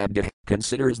 Martaya Sabda,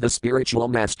 considers the spiritual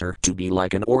master to be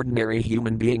like an ordinary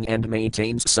human being and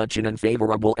maintains such an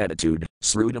unfavorable attitude,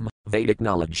 Srudam, Vedic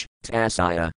knowledge,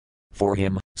 Tasaya. For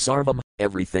him, Sarvam,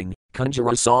 everything,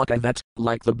 Kunjara Sakavat,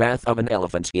 like the bath of an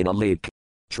elephant in a lake.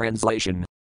 Translation.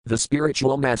 The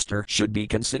spiritual master should be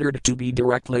considered to be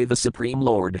directly the Supreme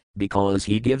Lord, because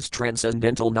he gives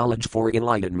transcendental knowledge for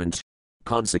enlightenment.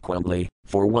 Consequently,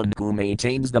 for one who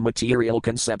maintains the material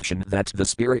conception that the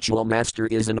spiritual master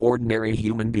is an ordinary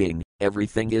human being,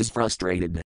 everything is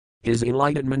frustrated. His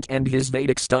enlightenment and his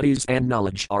Vedic studies and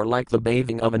knowledge are like the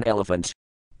bathing of an elephant.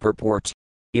 Purport.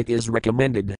 It is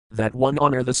recommended that one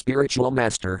honor the spiritual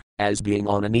master as being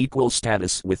on an equal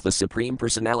status with the Supreme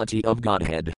Personality of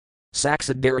Godhead.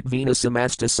 Saksadarik Vina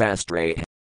Samasta Sastre.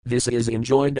 This is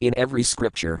enjoined in every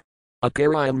scripture.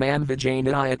 Akaraya man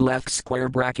Vijayanayat left square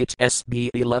bracket SB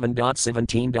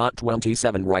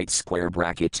 11.17.27 right square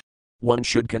bracket. One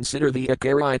should consider the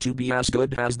Akaraya to be as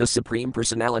good as the Supreme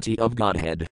Personality of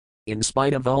Godhead. In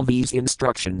spite of all these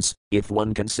instructions, if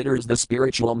one considers the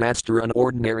spiritual master an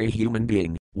ordinary human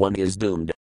being, one is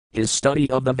doomed. His study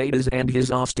of the Vedas and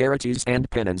his austerities and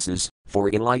penances for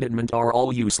enlightenment are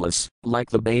all useless, like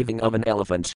the bathing of an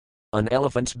elephant. An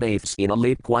elephant bathes in a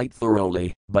lake quite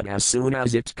thoroughly, but as soon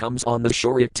as it comes on the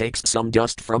shore it takes some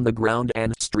dust from the ground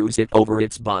and strews it over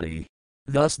its body.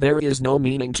 Thus there is no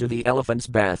meaning to the elephant's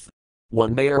bath.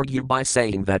 One may argue by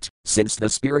saying that, since the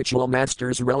spiritual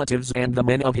master's relatives and the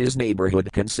men of his neighborhood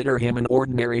consider him an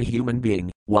ordinary human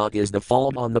being, what is the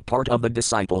fault on the part of the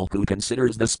disciple who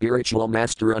considers the spiritual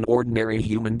master an ordinary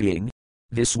human being?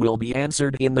 This will be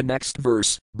answered in the next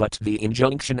verse, but the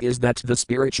injunction is that the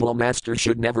spiritual master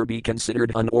should never be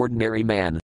considered an ordinary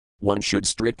man. one should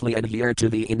strictly adhere to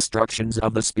the instructions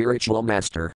of the spiritual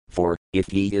master, for, if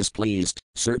he is pleased,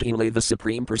 certainly the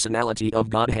Supreme Personality of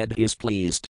Godhead is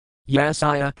pleased.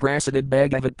 Yasaya Prasadid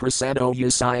Bhagavat Prasado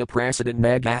Yasaya Prasadid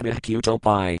Magavah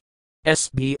Kutopai.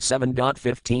 SB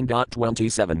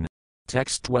 7.15.27.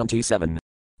 Text 27.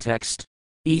 Text.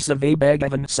 Isave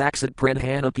Bhagavan Saksat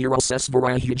Pradhana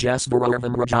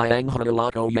Pirasesvarahyajasvararvam Rajayang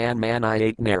Harlako Yan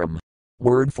Manayat Naram.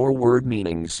 Word for word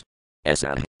meanings.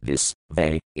 Esa, this,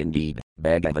 they, indeed,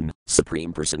 Bhagavan,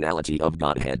 Supreme Personality of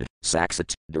Godhead,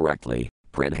 Saksat, directly,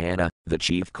 Pradhana, the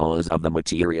chief cause of the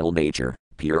material nature,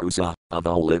 Purusa, of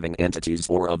all living entities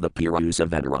or of the Purusa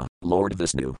Vedara, Lord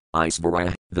Vishnu,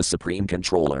 Isvara, the Supreme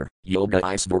Controller, Yoga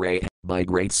Isvara, by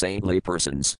great saintly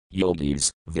persons,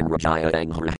 Yogis, Vinrajaya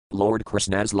Anghara, Lord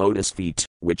Krishna's lotus feet,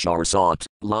 which are sought,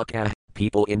 Laka,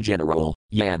 people in general,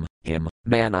 Yam, him,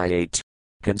 Manayate.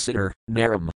 Consider,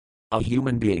 Naram, a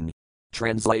human being.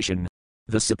 Translation.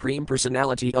 The Supreme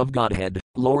Personality of Godhead,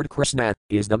 Lord Krishna,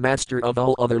 is the master of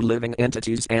all other living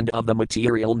entities and of the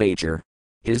material nature.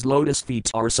 His lotus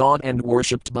feet are sought and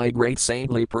worshipped by great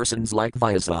saintly persons like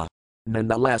Vyasa.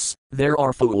 Nonetheless, there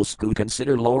are fools who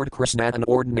consider Lord Krishna an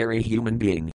ordinary human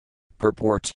being.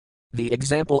 Purport. The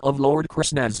example of Lord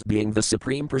Krishna's being the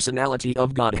Supreme Personality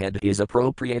of Godhead is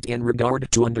appropriate in regard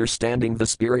to understanding the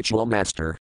spiritual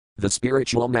master. The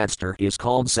spiritual master is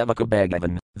called Sevaka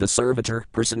Bhagavan, the servitor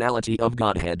personality of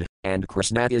Godhead, and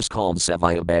Krishna is called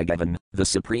Sevaya Bhagavan, the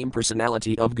Supreme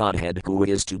Personality of Godhead who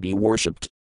is to be worshipped.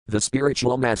 The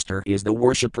spiritual master is the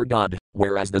worshipper God,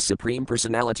 whereas the Supreme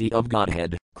Personality of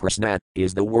Godhead, Krishna,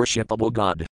 is the worshipable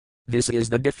God. This is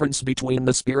the difference between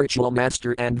the spiritual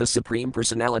master and the Supreme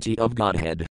Personality of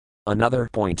Godhead. Another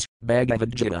point,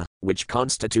 Bhagavad Gita, which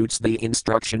constitutes the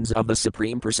instructions of the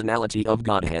Supreme Personality of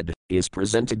Godhead, is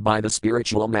presented by the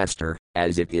spiritual master,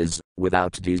 as it is,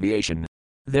 without deviation.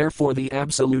 Therefore the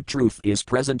absolute truth is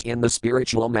present in the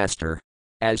spiritual master.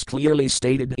 As clearly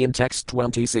stated in text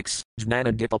 26,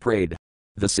 Jnana Dipaprade.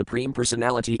 The Supreme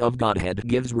Personality of Godhead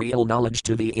gives real knowledge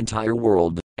to the entire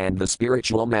world, and the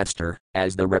spiritual master,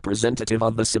 as the representative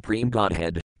of the Supreme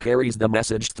Godhead, carries the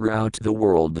message throughout the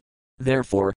world.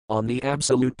 Therefore, on the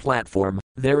absolute platform,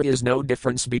 there is no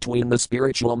difference between the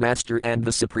spiritual master and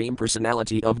the Supreme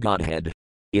Personality of Godhead.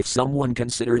 If someone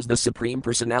considers the Supreme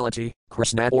Personality,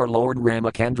 Krishna or Lord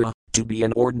Ramacandra, to be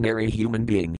an ordinary human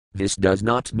being, this does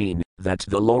not mean that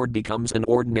the Lord becomes an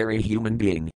ordinary human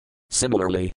being.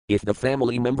 Similarly, if the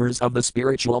family members of the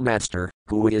spiritual master,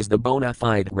 who is the bona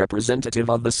fide representative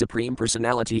of the Supreme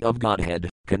Personality of Godhead,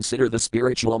 consider the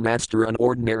spiritual master an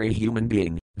ordinary human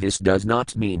being, this does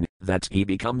not mean that he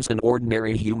becomes an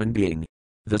ordinary human being.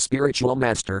 The spiritual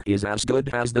master is as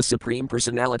good as the Supreme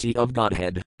Personality of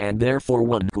Godhead, and therefore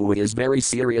one who is very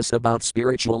serious about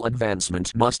spiritual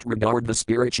advancement must regard the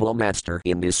spiritual master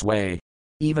in this way.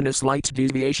 Even a slight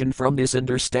deviation from this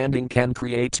understanding can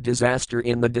create disaster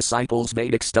in the disciples'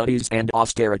 Vedic studies and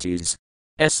austerities.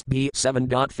 SB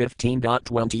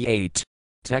 7.15.28.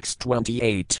 Text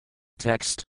 28.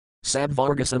 Text.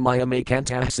 Sadvargasamaya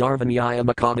Makantah Sarvanyaya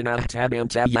Makadana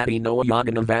Tabamta Yadi no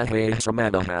Yagana Vahe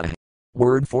Sramadaha.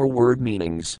 Word for word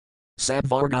meanings.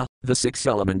 Sadvarga, the six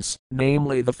elements,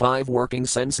 namely the five working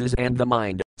senses and the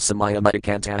mind,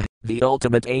 Samayamadikanta, the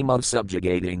ultimate aim of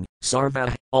subjugating,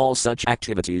 Sarva, all such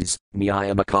activities,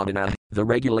 Nyayamakadana, the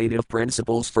regulative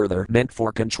principles further meant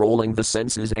for controlling the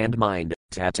senses and mind,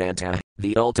 Tatanta,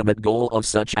 the ultimate goal of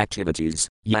such activities,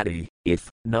 Yadi, if,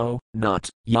 no, not,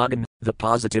 Yagan, the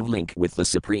positive link with the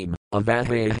Supreme,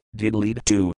 Avahe, did lead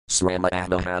to,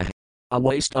 Srama a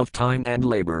waste of time and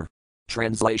labor.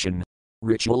 Translation.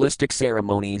 Ritualistic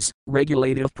ceremonies,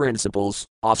 regulative principles,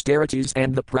 austerities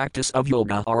and the practice of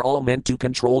yoga are all meant to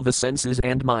control the senses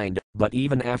and mind, but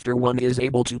even after one is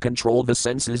able to control the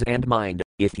senses and mind,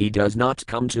 if he does not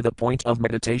come to the point of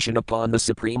meditation upon the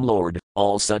Supreme Lord,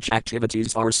 all such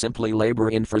activities are simply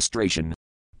labor in frustration.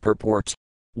 Purport.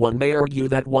 One may argue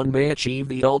that one may achieve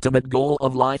the ultimate goal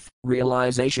of life,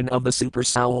 realization of the super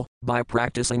soul, by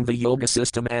practicing the yoga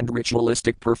system and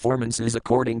ritualistic performances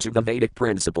according to the Vedic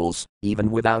principles,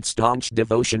 even without staunch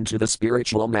devotion to the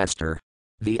spiritual master.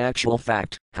 The actual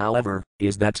fact, however,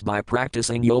 is that by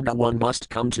practicing yoga one must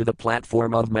come to the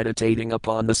platform of meditating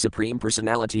upon the Supreme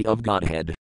Personality of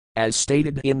Godhead. As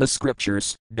stated in the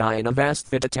scriptures,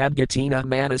 Dyanavasthvitatadgatina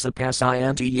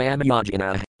Manasapasayanti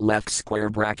Yamayajana, left square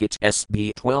bracket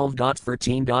SB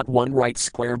 12.13.1 right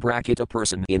square bracket. A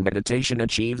person in meditation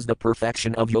achieves the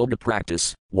perfection of yoga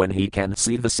practice when he can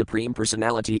see the Supreme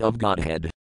Personality of Godhead.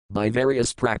 By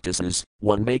various practices,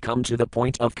 one may come to the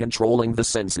point of controlling the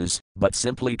senses, but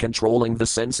simply controlling the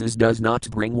senses does not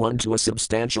bring one to a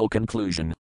substantial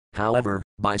conclusion. However,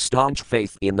 by staunch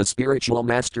faith in the spiritual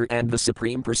master and the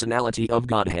Supreme Personality of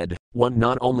Godhead, one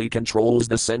not only controls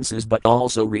the senses but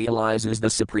also realizes the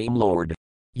Supreme Lord.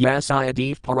 Yasaya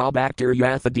parabhaktir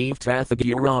yathadeve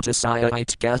tathagiratasaya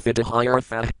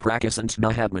itkathitahayartha prakasant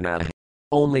mahatmana.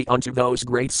 Only unto those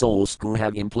great souls who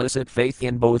have implicit faith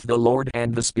in both the Lord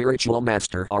and the spiritual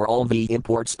master are all the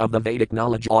imports of the Vedic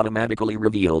knowledge automatically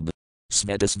revealed.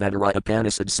 Svetasvedara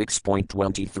Upanishad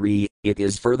 6.23, it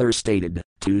is further stated,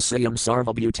 Tu Sayam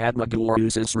Sarvabhutatma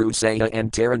Gurusas Rusaya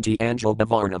and Taranti Angel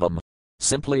Bhavarnavam.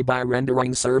 Simply by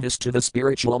rendering service to the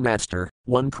spiritual master,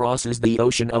 one crosses the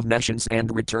ocean of nescience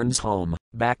and returns home,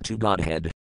 back to Godhead.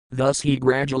 Thus he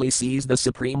gradually sees the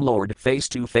Supreme Lord face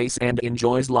to face and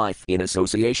enjoys life in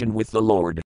association with the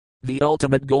Lord. The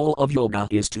ultimate goal of yoga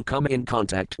is to come in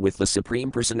contact with the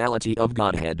Supreme Personality of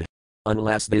Godhead.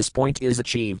 Unless this point is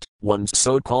achieved, one's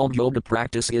so-called yoga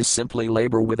practice is simply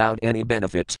labor without any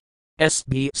benefit.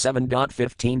 SB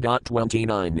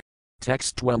 7.15.29.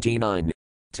 Text 29.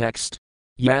 Text.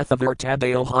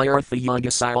 Yathavartadeo hyartha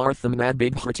yagasayartham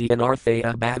madbighriti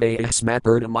anarthaya bhavaya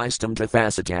smatpurdamistam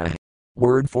tathasata.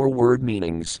 Word for word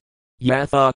meanings.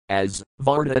 Yatha, as,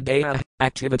 Vardadaya,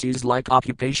 activities like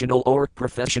occupational or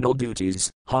professional duties,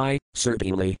 high,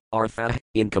 certainly, artha,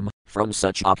 income, from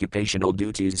such occupational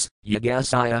duties,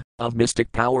 yagasaya, of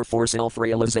mystic power for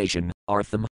self-realization,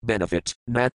 artham, benefit,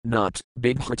 not,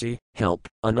 bighriti, help,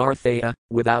 anarthaya,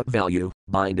 without value,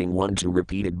 binding one to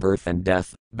repeated birth and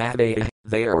death, bhavaya,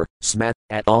 there, smat,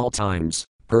 at all times,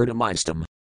 purdamistam.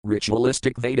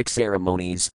 Ritualistic Vedic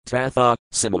ceremonies, tatha,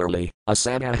 similarly,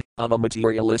 asana, of a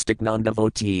materialistic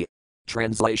non-devotee.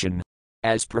 Translation.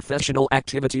 As professional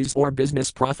activities or business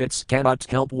profits cannot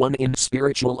help one in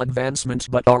spiritual advancement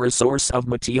but are a source of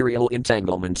material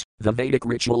entanglement, the Vedic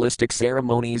ritualistic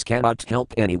ceremonies cannot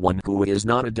help anyone who is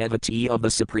not a devotee of the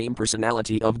Supreme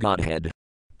Personality of Godhead.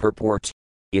 Purport.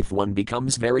 If one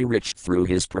becomes very rich through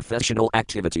his professional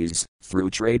activities,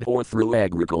 through trade or through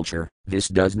agriculture, this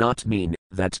does not mean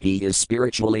that he is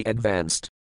spiritually advanced.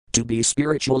 To be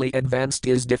spiritually advanced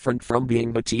is different from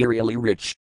being materially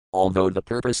rich. Although the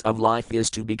purpose of life is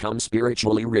to become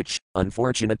spiritually rich,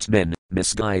 unfortunate men,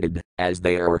 misguided, as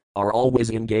they are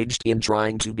always engaged in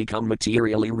trying to become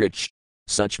materially rich.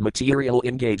 Such material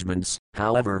engagements,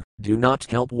 however, do not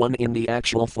help one in the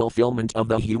actual fulfillment of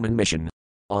the human mission.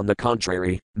 On the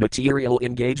contrary, material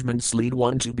engagements lead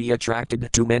one to be attracted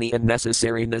to many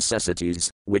unnecessary necessities,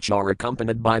 which are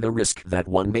accompanied by the risk that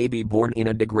one may be born in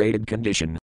a degraded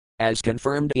condition. As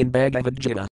confirmed in Bhagavad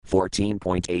Gita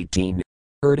 14.18.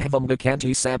 Urdhavam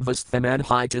gakanti sabvas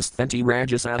thamadhitas thenti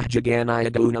rajasah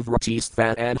jaganayadunavratis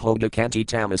thadhogakanti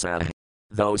tamasah.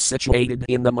 Those situated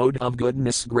in the mode of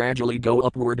goodness gradually go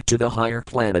upward to the higher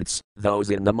planets, those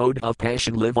in the mode of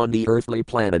passion live on the earthly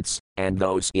planets, and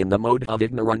those in the mode of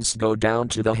ignorance go down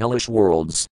to the hellish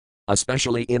worlds.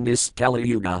 Especially in this Kali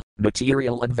Yuga,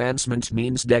 material advancement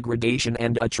means degradation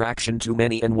and attraction to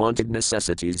many unwanted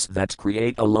necessities that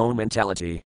create a low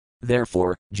mentality.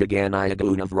 Therefore,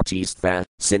 Jaganayadunavratistha,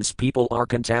 since people are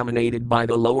contaminated by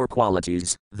the lower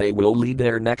qualities, they will lead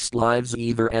their next lives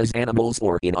either as animals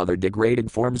or in other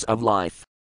degraded forms of life.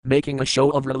 Making a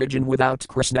show of religion without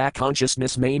Krishna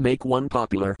consciousness may make one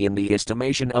popular in the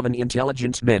estimation of an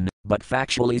intelligent man, but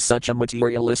factually such a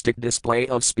materialistic display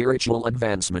of spiritual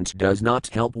advancement does not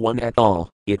help one at all.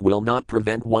 It will not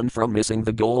prevent one from missing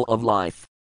the goal of life.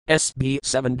 SB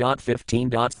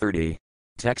 7.15.30.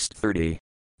 Text 30.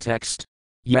 Text.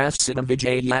 Yasina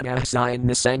Vijayana Sayan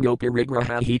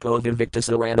Nisangopirigraha Hiko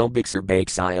Viviktasarano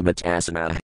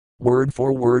Bixerbakesayamatasana. Word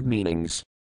for word meanings.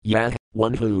 Yah,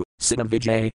 one who, Sina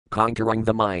Vijay, conquering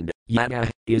the mind,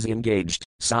 Yana, is engaged,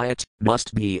 Sayat,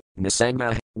 must be,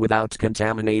 Nisanga, without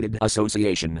contaminated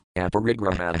association,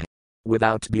 Aparigraha,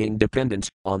 without being dependent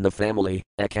on the family,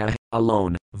 Eka,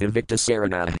 alone,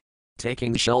 Viviktasarana,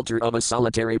 taking shelter of a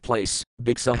solitary place,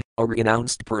 Biksa, a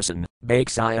renounced person,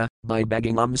 Baksaya, by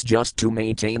begging alms just to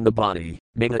maintain the body,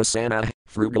 Migasana,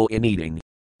 frugal in eating.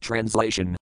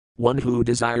 Translation. One who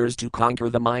desires to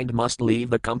conquer the mind must leave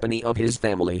the company of his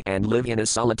family and live in a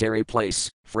solitary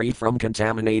place, free from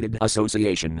contaminated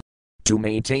association. To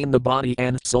maintain the body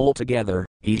and soul together,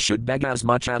 he should beg as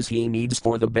much as he needs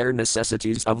for the bare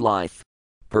necessities of life.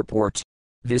 Purport.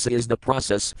 This is the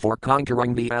process for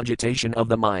conquering the agitation of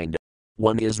the mind.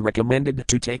 One is recommended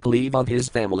to take leave of his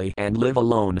family and live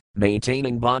alone,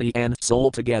 maintaining body and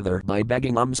soul together by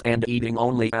begging alms and eating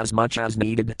only as much as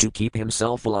needed to keep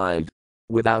himself alive.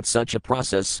 Without such a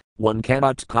process, one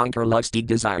cannot conquer lusty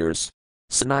desires.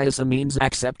 Sannyasa means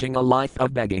accepting a life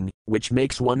of begging, which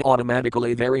makes one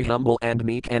automatically very humble and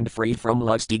meek and free from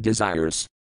lusty desires.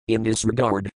 In this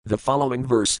regard, the following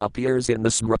verse appears in the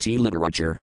Smriti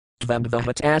literature.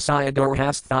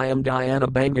 Tvamdvahatasayadorhasthyam dhyana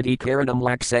bangati karanam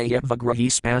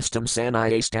laksayavagrahispastam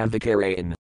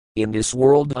sanayastavakarayan. In this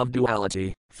world of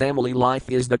duality, family life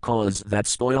is the cause that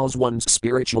spoils one's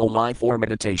spiritual life or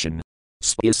meditation.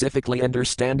 Specifically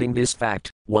understanding this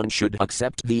fact, one should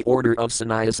accept the order of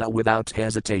sannyasa without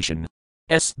hesitation.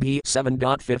 SB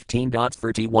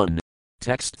 7.15.31.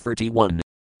 Text 31.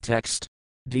 Text.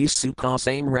 Disukha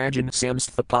same rajan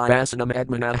samsthapayasanam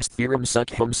admanasthiram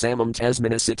sukham samam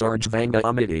tasmanasitarjvanga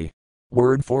amiti.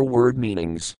 Word for word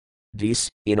meanings. Dis,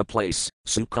 in a place,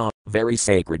 sukha, very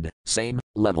sacred, same,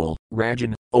 level,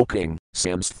 rajan, O king,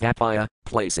 samsthapaya,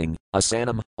 placing,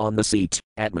 asanam, on the seat,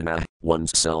 atmana,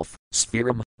 one's self,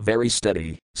 sphiram, very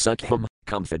steady, sukham,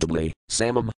 comfortably,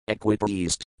 samam,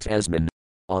 equipoised, tasman,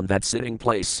 on that sitting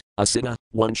place, asita,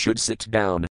 one should sit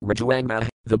down, rajuangma,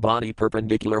 the body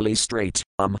perpendicularly straight,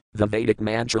 the Vedic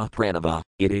mantra pranava,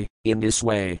 iti, in this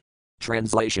way.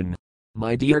 Translation.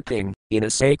 My dear king, in a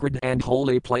sacred and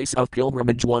holy place of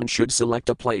pilgrimage one should select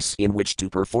a place in which to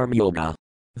perform yoga.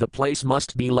 The place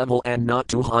must be level and not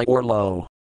too high or low.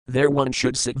 There one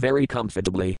should sit very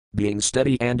comfortably, being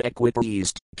steady and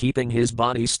equipoised, keeping his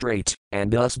body straight, and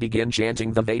thus begin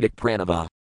chanting the Vedic pranava.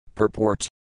 Purport.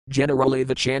 Generally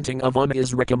the chanting of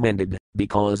is recommended,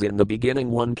 because in the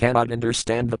beginning one cannot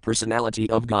understand the personality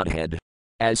of Godhead.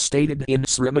 As stated in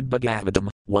Srimad Bhagavatam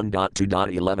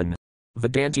 1.2.11.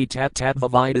 Vedanti tat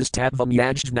tatvavidas tatvam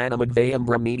yajnanamadvayam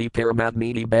brahmini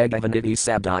paramatmini bhagavaniti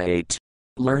sabdayate.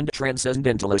 Learned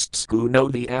transcendentalists who know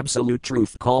the absolute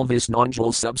truth call this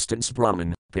non-dual substance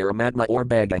Brahman, Paramatma or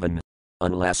Bhagavan.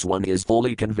 Unless one is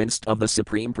fully convinced of the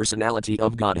Supreme Personality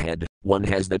of Godhead, one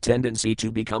has the tendency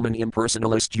to become an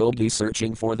impersonalist yogi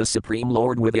searching for the Supreme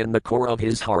Lord within the core of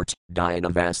his heart.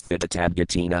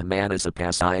 Dyanavasthitadgatina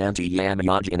manasapasayanti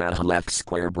yamayajinaha left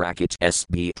square bracket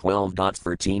SB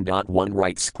 12.13.1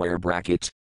 right square bracket.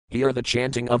 Here the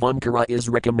chanting of Omkara is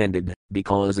recommended,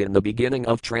 because in the beginning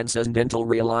of transcendental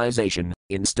realization,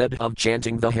 instead of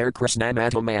chanting the Hare Krishna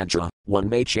mantra, one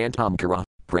may chant Omkara,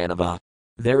 pranava.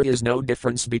 There is no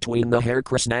difference between the Hare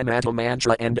Krishna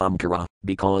mantra and Omkara,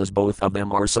 because both of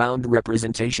them are sound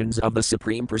representations of the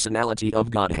Supreme Personality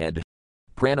of Godhead.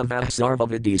 Pranava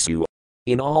sarvavidisu.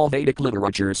 In all Vedic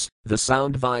literatures, the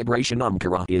sound vibration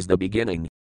Omkara is the beginning.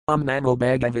 Namo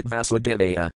Bhagavat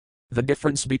Vasudevaya. The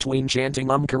difference between chanting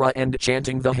Omkara and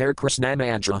chanting the Hare Krishna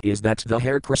mantra is that the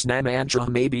Hare Krishna mantra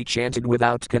may be chanted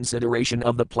without consideration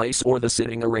of the place or the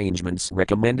sitting arrangements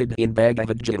recommended in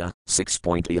Bhagavad Gita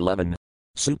 6.11.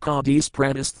 Sukhadis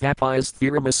pranasthapayas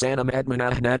thiramasanam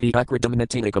admanahnati akritam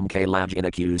natinikam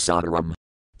kalajinakusadaram.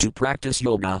 To practice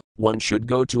yoga, one should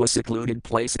go to a secluded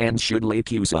place and should lay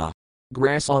kusa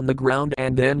grass on the ground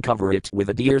and then cover it with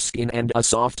a deer skin and a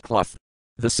soft cloth.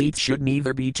 The seat should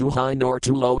neither be too high nor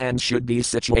too low and should be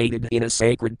situated in a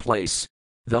sacred place.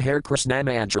 The Hare Krishna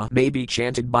mantra may be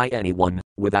chanted by anyone,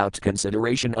 without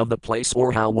consideration of the place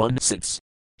or how one sits.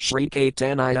 Sri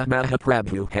Caitanya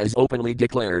Mahaprabhu has openly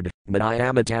declared,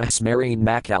 Madhyamata Smarin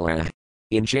Makala.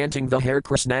 In chanting the Hare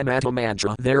Krishna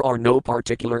mantra there are no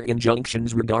particular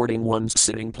injunctions regarding one's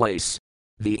sitting place.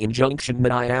 The injunction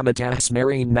Madhyamata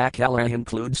Smarin Makala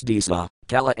includes Disa,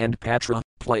 Kala and Patra,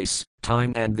 place,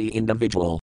 time and the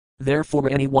individual. Therefore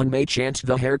anyone may chant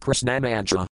the Hare Krishna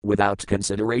mantra, without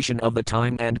consideration of the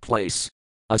time and place.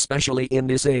 Especially in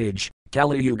this age,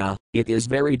 Kali Yuga, it is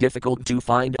very difficult to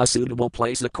find a suitable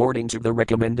place according to the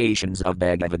recommendations of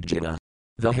Bhagavad Gita.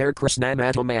 The Hare Krishna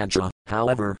mantra,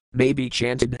 however, may be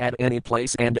chanted at any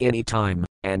place and any time,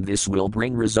 and this will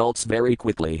bring results very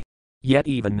quickly. Yet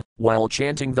even, while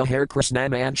chanting the Hare Krishna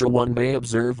mantra one may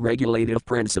observe regulative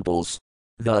principles.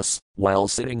 Thus, while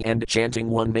sitting and chanting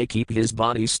one may keep his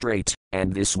body straight,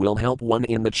 and this will help one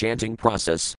in the chanting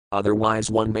process, otherwise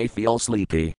one may feel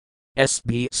sleepy.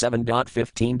 SB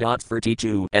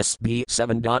 7.15.32, SB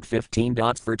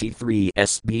 7.15.33,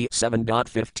 SB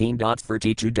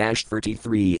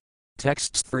 7.15.32-33.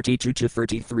 Texts 32 to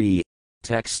 33.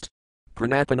 Text.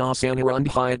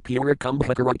 Pranapanasanarandyat pura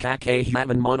kumbhakarakake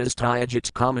havan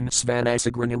monastayajit common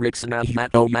svanasagraniriksana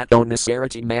yato yato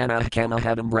nasarati manah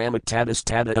kamahadam brahmatadas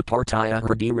tada apartaya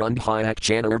hridirundhyak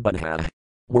chanarbadha.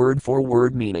 Word for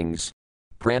word meanings.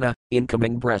 Prana,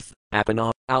 incoming breath,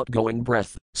 apana, outgoing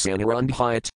breath,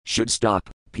 sanarandhyat, should stop,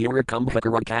 pura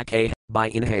kumbhakarakake, by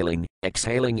inhaling,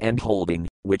 exhaling and holding,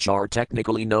 which are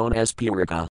technically known as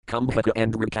purika, kumbhaka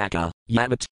and rikaka,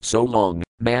 yavat, so long,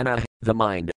 mana, the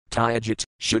mind, tyajit,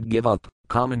 should give up,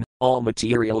 common, all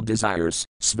material desires,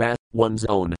 sva, one's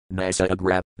own, nasa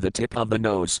agra, the tip of the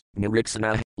nose,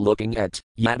 niriksana, looking at,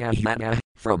 yada yada,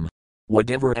 from.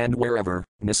 whatever and wherever,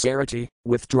 nasarati,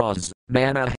 withdraws,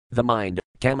 mana, the mind,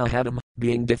 kamahadam,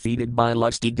 being defeated by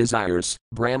lusty desires,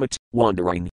 brahmat,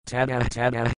 wandering,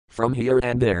 tada, from here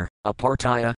and there,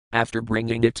 apartaya, after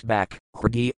bringing it back,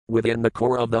 hridi, within the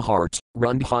core of the heart,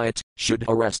 rundhayat, should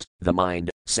arrest, the mind,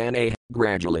 sanay,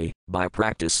 gradually, by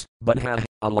practice, badha,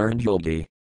 a learned yogi.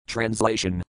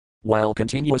 Translation. While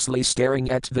continuously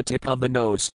staring at the tip of the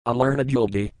nose, a learned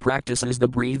yogi practices the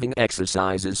breathing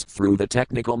exercises through the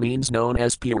technical means known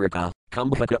as pirika,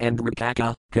 kumbhaka and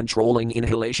rikaka, controlling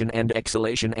inhalation and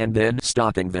exhalation and then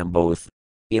stopping them both.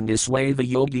 In this way the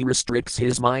yogi restricts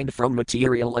his mind from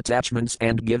material attachments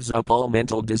and gives up all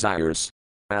mental desires.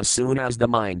 As soon as the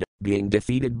mind, being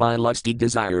defeated by lusty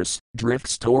desires,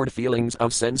 drifts toward feelings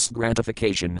of sense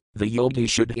gratification, the yogi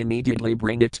should immediately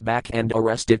bring it back and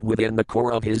arrest it within the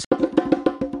core of his